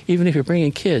 So even if you're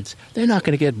bringing kids, they're not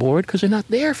going to get bored because they're not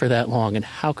there for that long. And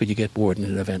how could you get bored in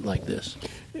an event like this?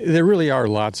 There really are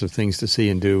lots of things to see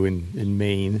and do in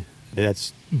Maine.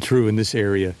 That's true in this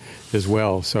area as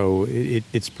well. So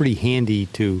it's pretty handy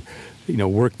to,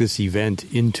 work this event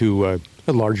into a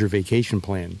larger vacation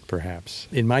plan, perhaps.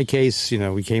 In my case,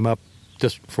 we came up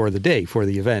just for the day, for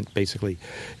the event, basically,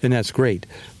 and that's great.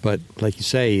 But like you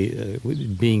say,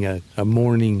 being a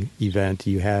morning event,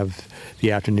 you have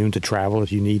the afternoon to travel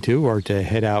if you need to, or to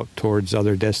head out towards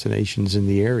other destinations in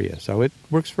the area. So it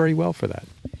works very well for that.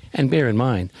 And bear in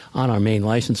mind, on our main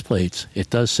license plates, it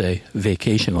does say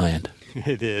Vacation Land.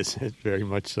 It is. It very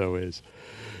much so is.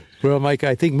 Well, Mike,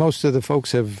 I think most of the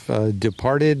folks have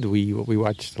departed. We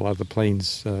watched a lot of the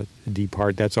planes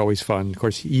depart. That's always fun. Of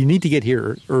course, you need to get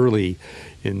here early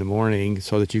in the morning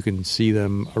so that you can see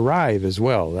them arrive as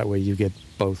well. That way you get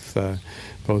both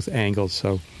angles.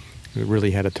 So we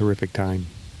really had a terrific time.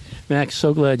 Max,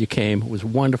 so glad you came. It was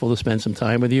wonderful to spend some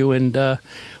time with you. And,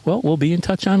 we'll be in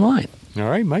touch online. All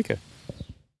right, Micah.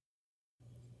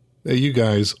 Hey, you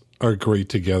guys are great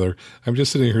together. I'm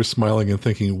just sitting here smiling and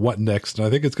thinking, what next? And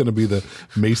I think it's going to be the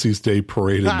Macy's Day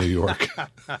Parade in New York.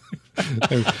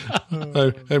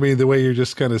 I mean, the way you're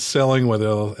just kind of selling what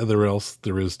else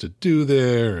there is to do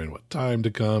there and what time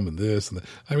to come and this and that.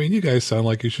 I mean, you guys sound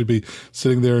like you should be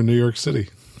sitting there in New York City.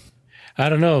 I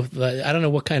don't know. I don't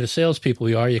know what kind of salespeople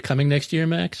you are. Are you coming next year,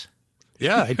 Max?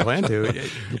 Yeah, I plan to.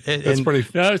 That's pretty.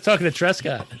 No, I was talking to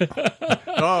Trescott.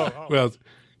 Well,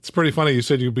 it's pretty funny. You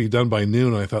said you'd be done by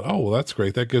noon. And I thought, oh, well, that's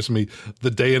great. That gives me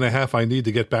the day and a half I need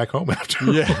to get back home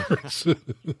afterwards.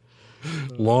 Yeah.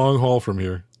 Long haul from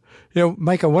here.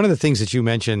 Micah, one of the things that you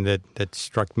mentioned that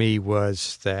struck me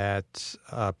was that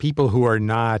people who are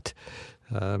not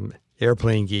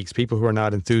airplane geeks, people who are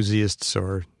not enthusiasts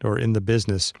or in the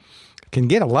business, can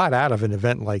get a lot out of an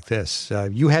event like this.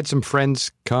 You had some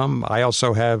friends come. I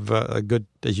also have I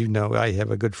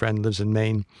have a good friend lives in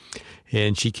Maine,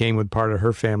 and she came with part of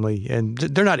her family. And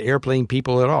they're not airplane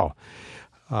people at all,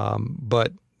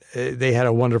 but they had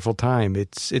a wonderful time.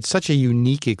 It's such a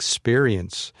unique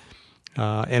experience,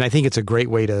 and I think it's a great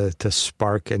way to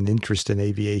spark an interest in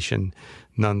aviation,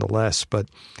 nonetheless. But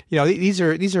these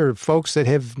are folks that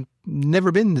have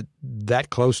never been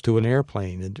that close to an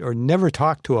airplane or never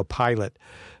talked to a pilot,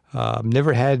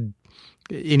 never had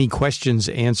any questions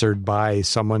answered by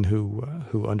someone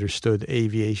who understood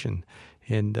aviation,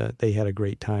 and they had a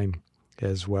great time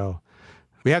as well.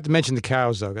 We have to mention the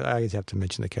cows, though. I always have to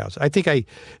mention the cows.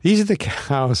 These are the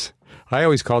cows. I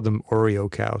always called them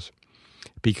Oreo cows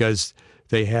because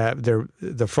they have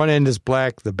the front end is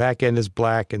black, the back end is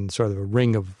black, and sort of a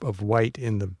ring of white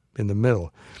in the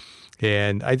middle.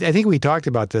 And I think we talked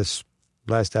about this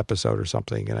last episode or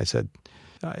something, and I said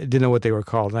I didn't know what they were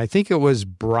called. And I think it was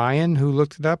Brian who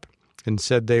looked it up and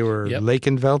said they were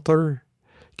Lakenvelder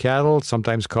cattle,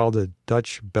 sometimes called a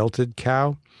Dutch belted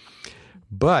cow.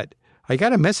 But I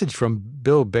got a message from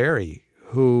Bill Barry,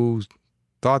 who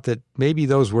thought that maybe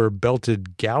those were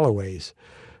belted Galloways.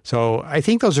 So I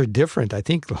think those are different. I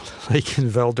think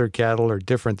Lakenvelder cattle are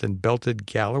different than belted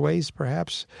Galloways,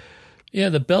 perhaps. Yeah,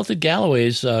 the belted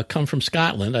Galloways come from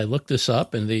Scotland. I looked this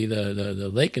up, and the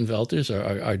Lakenvelders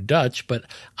are Dutch. But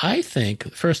I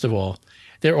think, first of all,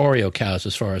 they're Oreo cows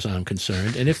as far as I'm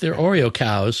concerned. And if they're Oreo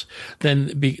cows,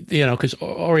 then, because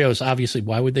Oreos, obviously,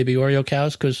 why would they be Oreo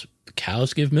cows? Because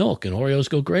cows give milk, and Oreos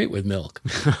go great with milk.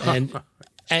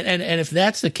 And if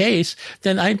that's the case,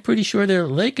 then I'm pretty sure they're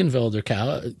Lakenvelder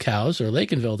cows or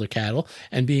Lakenvelder cattle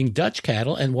and being Dutch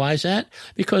cattle. And why is that?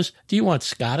 Because do you want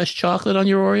Scottish chocolate on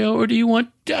your Oreo or do you want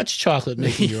Dutch chocolate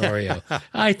making your Oreo?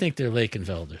 I think they're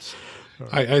Lakenvelders.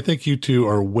 I think you two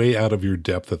are way out of your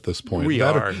depth at this point. We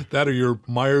are. That or you're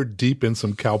mired deep in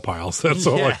some cow piles. That's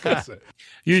all I can say.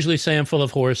 Usually say I'm full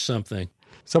of horse something.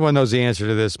 Someone knows the answer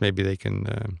to this. Maybe they can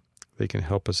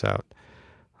help us out.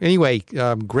 Anyway,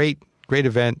 Great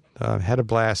event. Had a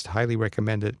blast. Highly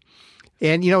recommend it.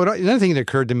 And, another thing that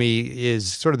occurred to me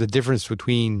is sort of the difference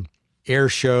between air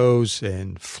shows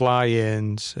and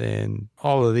fly-ins and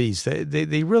all of these.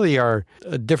 They really are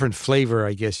a different flavor,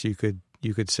 I guess you could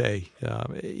say.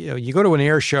 You go to an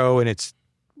air show and it's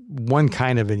one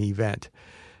kind of an event.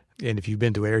 And if you've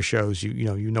been to air shows,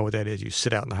 you know what that is. You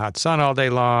sit out in the hot sun all day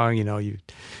long. You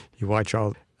watch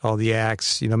all the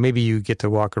acts. Maybe you get to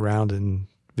walk around and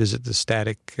visit the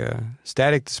static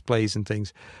displays and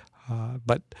things.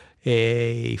 But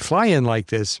a fly-in like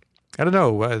this, I don't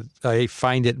know. I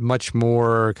find it much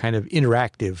more kind of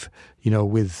interactive,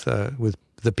 with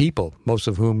the people, most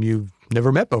of whom you've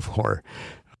never met before.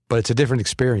 But it's a different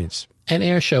experience. An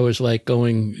air show is like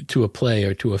going to a play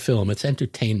or to a film. It's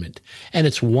entertainment. And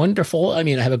it's wonderful. I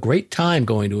mean, I have a great time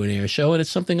going to an air show, and it's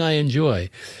something I enjoy.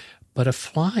 But a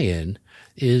fly-in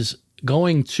is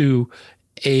going to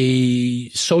a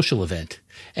social event,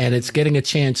 and it's getting a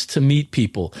chance to meet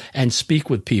people and speak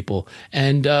with people.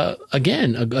 And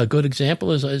again, a good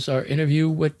example is our interview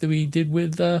what we did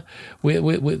with Doug. We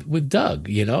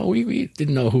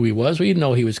didn't know who he was. We didn't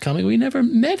know he was coming. We never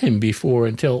met him before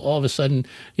until all of a sudden,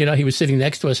 he was sitting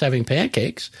next to us having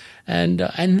pancakes. And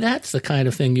that's the kind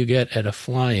of thing you get at a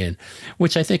fly-in,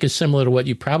 which I think is similar to what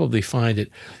you probably find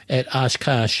at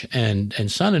Oshkosh and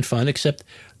Sun and Fun, except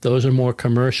those are more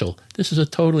commercial. This is a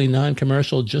totally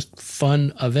non-commercial, just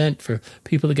fun event for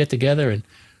people to get together and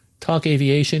talk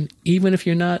aviation, even if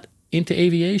you're not into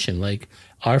aviation, like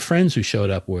our friends who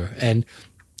showed up were. And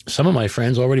some of my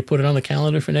friends already put it on the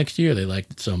calendar for next year. They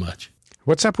liked it so much.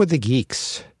 What's up with the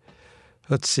geeks?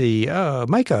 Let's see.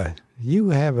 Micah, you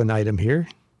have an item here.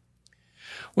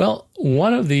 Well,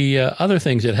 one of the other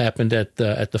things that happened at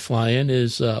the fly-in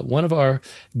is one of our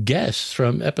guests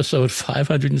from episode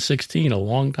 516 a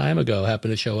long time ago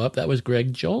happened to show up. That was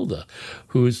Greg Jolda,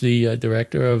 who's the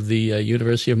director of the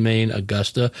University of Maine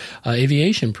Augusta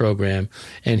aviation program.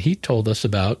 And he told us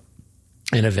about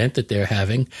an event that they're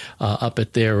having up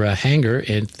at their hangar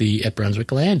at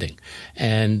Brunswick Landing.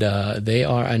 And they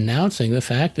are announcing the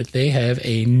fact that they have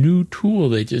a new tool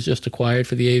they just acquired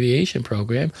for the aviation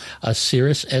program, a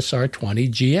Cirrus SR-20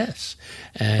 GS.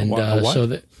 And so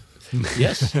that...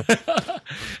 Yes.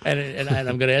 and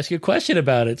I'm going to ask you a question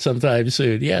about it sometime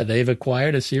soon. Yeah, they've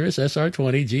acquired a Cirrus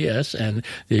SR-20 GS, and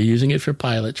they're using it for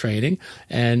pilot training.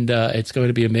 And it's going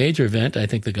to be a major event. I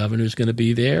think the governor's going to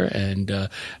be there, and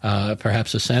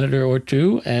perhaps a senator or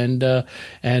two. And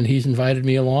he's invited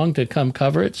me along to come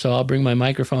cover it, so I'll bring my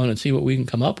microphone and see what we can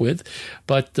come up with.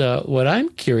 But what I'm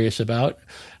curious about,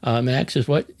 Max, is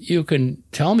what you can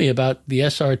tell me about the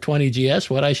SR-20 GS,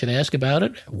 what I should ask about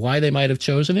it, why they might have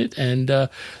chosen it, and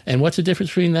what's the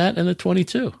difference between that and the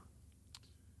 22?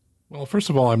 Well, first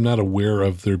of all, I'm not aware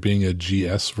of there being a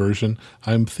GS version.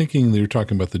 I'm thinking they're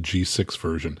talking about the G6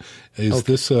 version. Is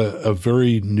this a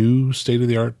very new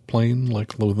state-of-the-art plane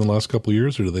like within the last couple of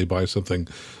years, or do they buy something?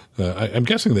 I'm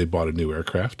guessing they bought a new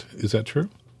aircraft. Is that true?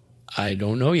 I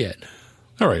don't know yet.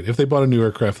 All right. If they bought a new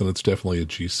aircraft, then it's definitely a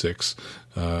G6.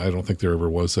 I don't think there ever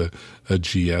was a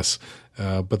GS.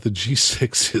 But the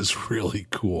G6 is really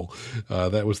cool.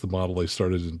 That was the model they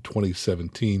started in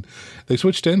 2017. They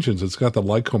switched engines. It's got the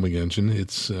Lycoming engine,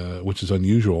 which is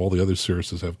unusual. All the other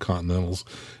Cirruses have Continentals,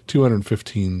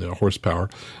 215 horsepower.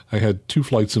 I had 2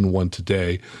 flights in one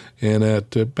today, and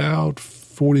at about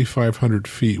 4,500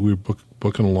 feet, we were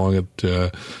booking along at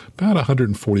about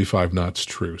 145 knots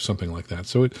true, something like that.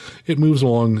 So it moves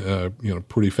along,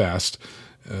 pretty fast.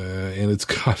 And it's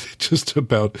got just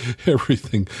about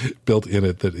everything built in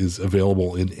it that is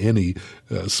available in any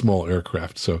small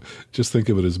aircraft. So just think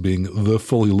of it as being the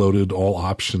fully loaded, all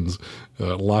options,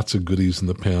 lots of goodies in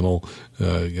the panel,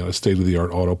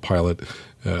 state-of-the-art autopilot.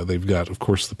 They've got, of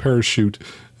course, the parachute.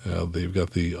 They've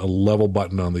got the level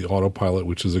button on the autopilot,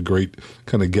 which is a great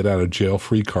kind of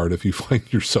get-out-of-jail-free card. If you find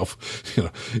yourself,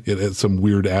 in some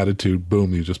weird attitude,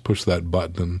 boom, you just push that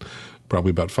button and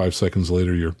probably about 5 seconds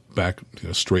later, you're back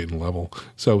straight and level.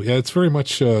 So, yeah, it's very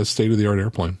much a state-of-the-art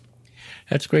airplane.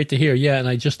 That's great to hear. Yeah, and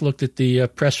I just looked at the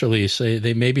press release.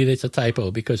 Maybe it's a typo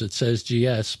because it says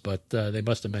GS, but they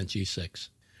must have meant G6.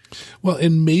 Well,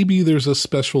 and maybe there's a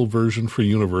special version for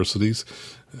universities.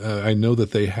 I know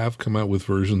that they have come out with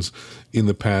versions in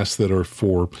the past that are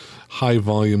for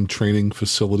high-volume training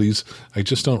facilities. I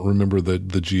just don't remember the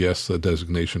GS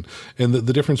designation. And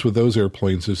the difference with those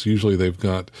airplanes is usually they've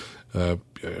got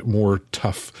more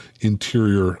tough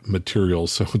interior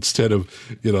materials. So instead of,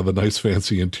 the nice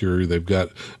fancy interior, they've got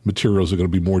materials that are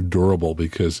going to be more durable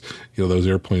because, those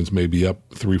airplanes may be up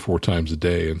 3-4 times a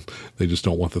day and they just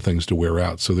don't want the things to wear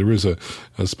out. So there is a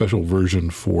special version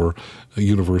for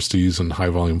universities and high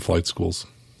volume flight schools.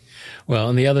 Well,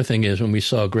 and the other thing is when we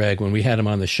saw Greg, when we had him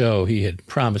on the show, he had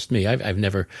promised me, I've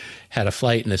never had a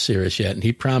flight in a Cirrus yet, and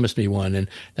he promised me one, and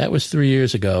that was 3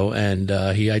 years ago, and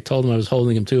I told him I was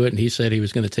holding him to it, and he said he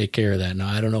was going to take care of that. Now,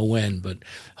 I don't know when, but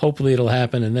hopefully it'll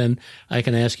happen, and then I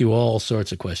can ask you all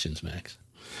sorts of questions, Max.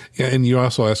 Yeah, and you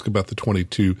also ask about the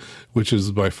 22, which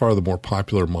is by far the more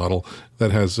popular model.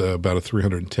 That has about a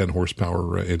 310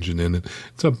 horsepower engine in it.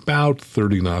 It's about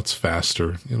 30 knots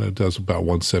faster. It does about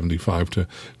 175 to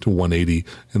 180.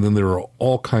 And then there are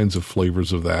all kinds of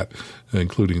flavors of that,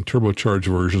 including turbocharged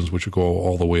versions, which will go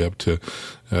all the way up to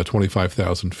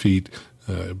 25,000 feet.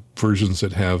 Versions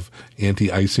that have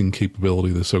anti-icing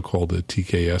capability, the so-called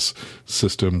TKS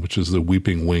system, which is the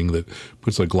weeping wing that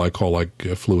puts a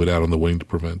glycol-like fluid out on the wing to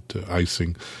prevent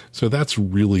icing. So that's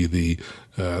really the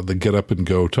get up and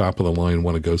go, top of the line,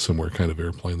 want to go somewhere kind of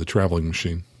airplane, the traveling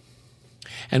machine.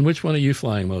 And which one are you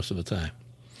flying most of the time?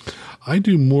 I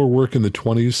do more work in the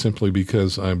 20s simply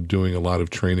because I'm doing a lot of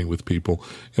training with people,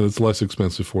 and it's less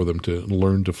expensive for them to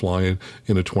learn to fly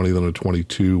in a 20 than a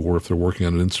 22, or if they're working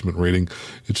on an instrument rating,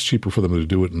 it's cheaper for them to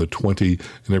do it in the 20,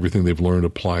 and everything they've learned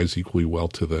applies equally well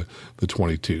to the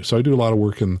 22. So I do a lot of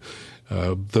work in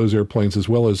those airplanes as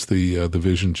well as the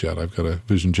Vision Jet. I've got a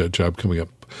Vision Jet job coming up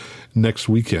next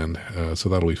weekend, so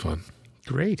that'll be fun.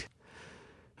 Great.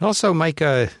 Also, Mike,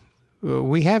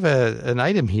 we have an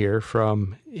item here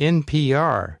from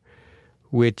NPR,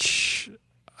 which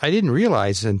I didn't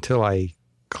realize until I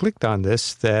clicked on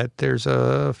this, that there's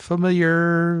a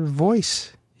familiar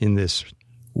voice in this.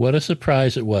 What a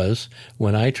surprise it was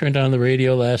when I turned on the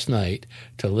radio last night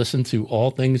to listen to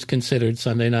All Things Considered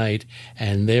Sunday night,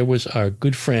 and there was our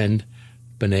good friend,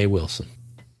 Benet Wilson.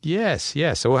 Yes.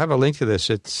 So we'll have a link to this.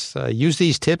 It's use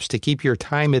these tips to keep your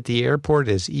time at the airport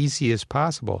as easy as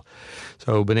possible.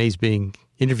 So Benet's being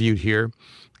interviewed here,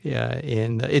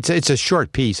 and it's a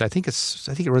short piece. I think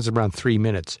it runs around 3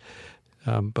 minutes,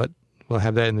 but we'll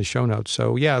have that in the show notes.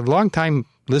 So yeah, longtime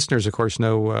listeners, of course,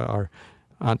 know our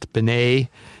Aunt Benet,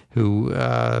 who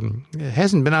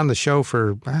hasn't been on the show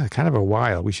for kind of a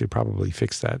while. We should probably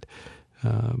fix that.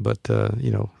 But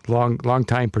long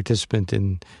time participant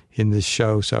in this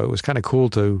show, so it was kind of cool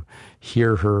to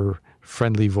hear her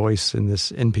friendly voice in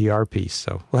this NPR piece.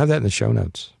 So we'll have that in the show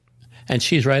notes. And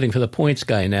she's writing for The Points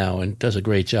Guy now and does a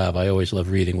great job. I always love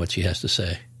reading what she has to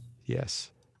say. Yes.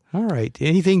 All right.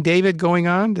 Anything, David, going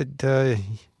on that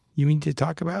you need to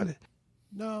talk about?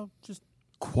 No, just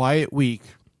quiet week.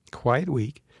 Quiet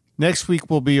week. Next week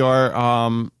will be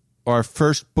our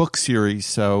first book series.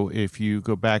 So if you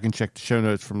go back and check the show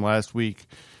notes from last week,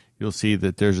 you'll see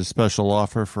that there's a special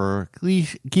offer for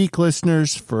geek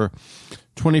listeners for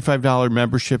 $25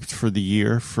 memberships for the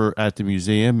year at the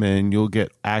museum, and you'll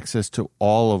get access to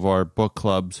all of our book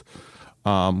clubs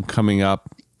coming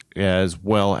up, as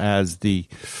well as the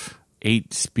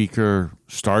 8-speaker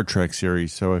Star Trek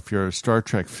series. So if you're a Star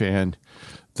Trek fan,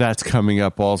 that's coming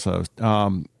up also.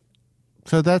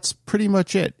 So that's pretty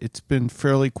much it. It's been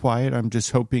fairly quiet. I'm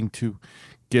just hoping to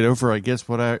get over, I guess,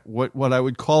 what I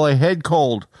would call a head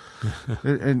cold.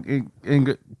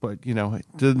 But, you know,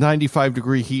 the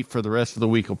 95-degree heat for the rest of the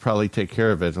week will probably take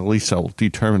care of it. At least I'll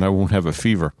determine I won't have a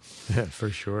fever. Yeah, for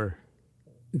sure.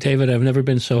 David, I've never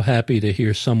been so happy to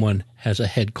hear someone has a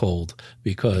head cold,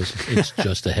 because it's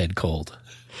just a head cold.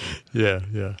 Yeah.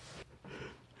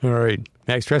 All right.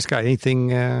 Max Trescott,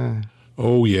 anything...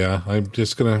 Oh, yeah. I'm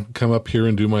just going to come up here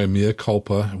and do my mea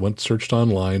culpa. I searched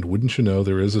online. Wouldn't you know,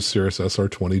 there is a Cirrus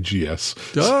SR20 GS.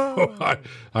 So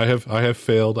I have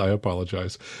failed. I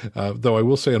apologize. Though I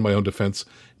will say in my own defense,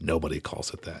 nobody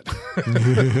calls it that.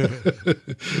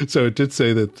 So it did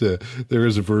say that there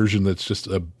is a version that's just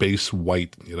a base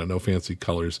white, no fancy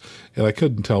colors. And I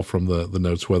couldn't tell from the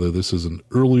notes whether this is an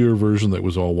earlier version that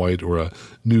was all white or a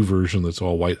new version that's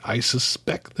all white. I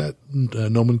suspect that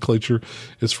nomenclature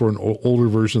is for an older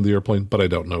version of the airplane, but I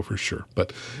don't know for sure.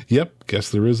 But yep,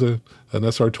 guess there is an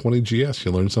SR20 GS.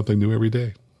 You learn something new every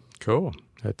day. Cool.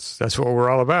 That's what we're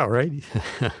all about, right?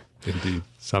 Indeed.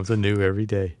 Something new every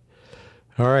day.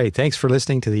 All right. Thanks for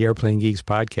listening to the Airplane Geeks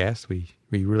podcast. We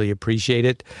really appreciate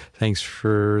it. Thanks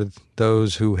for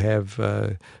those who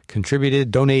have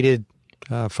contributed, donated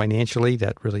financially.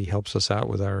 That really helps us out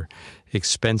with our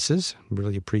expenses.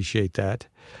 Really appreciate that.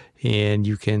 And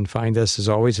you can find us, as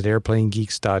always, at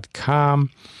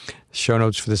airplanegeeks.com. Show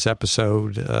notes for this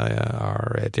episode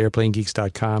are at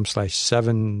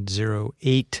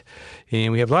airplanegeeks.com/708.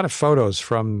 And we have a lot of photos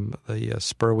from the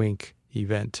Spurwink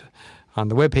event on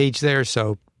the webpage there,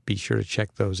 so be sure to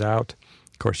check those out.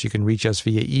 Of course, you can reach us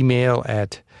via email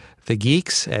at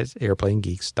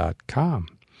thegeeks@airplanegeeks.com.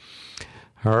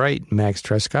 All right, Max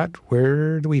Trescott,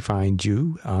 where do we find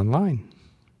you online?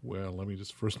 Well, let me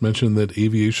just first mention that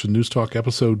Aviation News Talk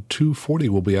episode 240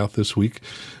 will be out this week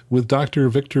with Dr.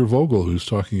 Victor Vogel, who's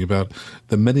talking about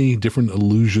the many different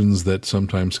illusions that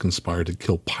sometimes conspire to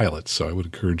kill pilots. So I would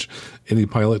encourage any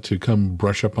pilot to come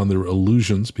brush up on their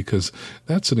illusions, because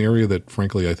that's an area that,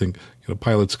 frankly, I think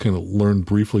pilots kind of learn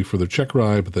briefly for their check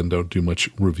ride, but then don't do much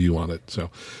review on it. So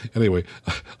anyway,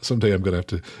 someday I'm going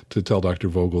to have to tell Dr.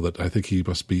 Vogel that I think he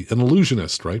must be an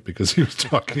illusionist, right? Because he was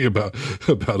talking about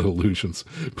illusions.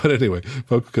 But anyway,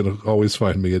 folks can always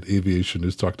find me at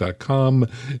aviationnewstalk.com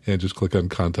and just click on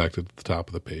contact at the top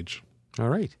of the page. All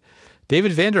right.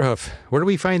 David Vanderhoof, where do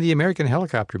we find the American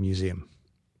Helicopter Museum?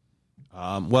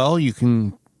 Well, you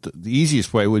can, the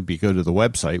easiest way would be go to the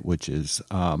website, which is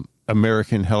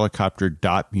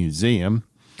americanhelicopter.museum,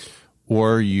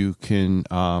 or you can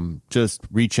just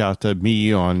reach out to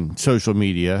me on social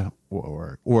media,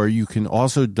 or you can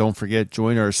also, don't forget,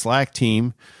 join our Slack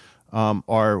team,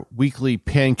 our weekly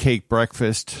pancake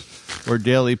breakfast or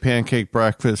daily pancake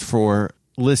breakfast for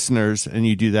listeners, and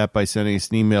you do that by sending us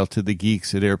an email to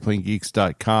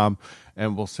thegeeks@airplanegeeks.com,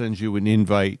 and we'll send you an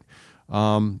invite.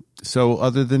 So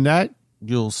other than that,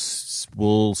 we'll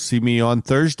see me on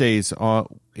Thursdays.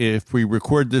 If we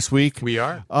record this week, we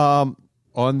are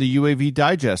on the UAV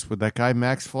Digest with that guy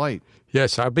Max Flight.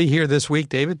 Yes, I'll be here this week,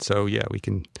 David. So yeah, we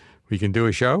can do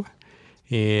a show.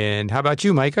 And how about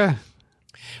you, Micah?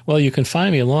 Well, you can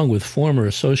find me along with former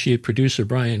associate producer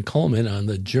Brian Coleman on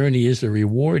the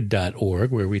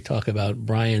journeyisthereward.org, where we talk about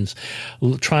Brian's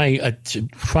trying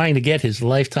to get his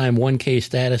lifetime 1K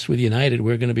status with United.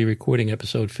 We're going to be recording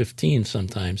episode 15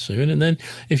 sometime soon. And then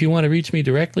if you want to reach me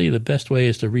directly, the best way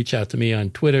is to reach out to me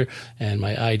on Twitter, and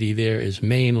my ID there is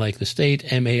Maine, like the state,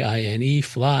 MAINE,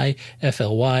 fly,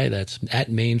 FLY. That's at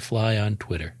MaineFly on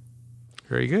Twitter.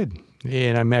 Very good.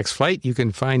 And I'm Max Flight. You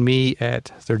can find me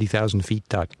at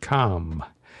 30,000feet.com.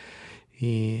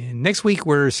 And next week,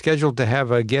 we're scheduled to have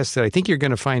a guest that I think you're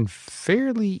going to find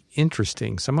fairly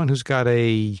interesting. Someone who's got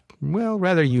a,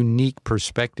 rather unique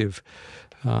perspective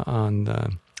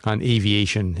on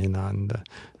aviation and on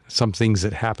some things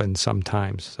that happen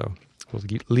sometimes. So we'll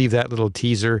leave that little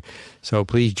teaser. So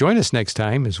please join us next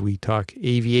time as we talk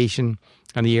aviation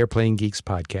on the Airplane Geeks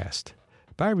podcast.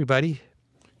 Bye, everybody.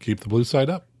 Keep the blue side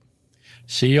up.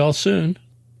 See y'all soon.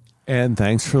 And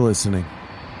thanks for listening.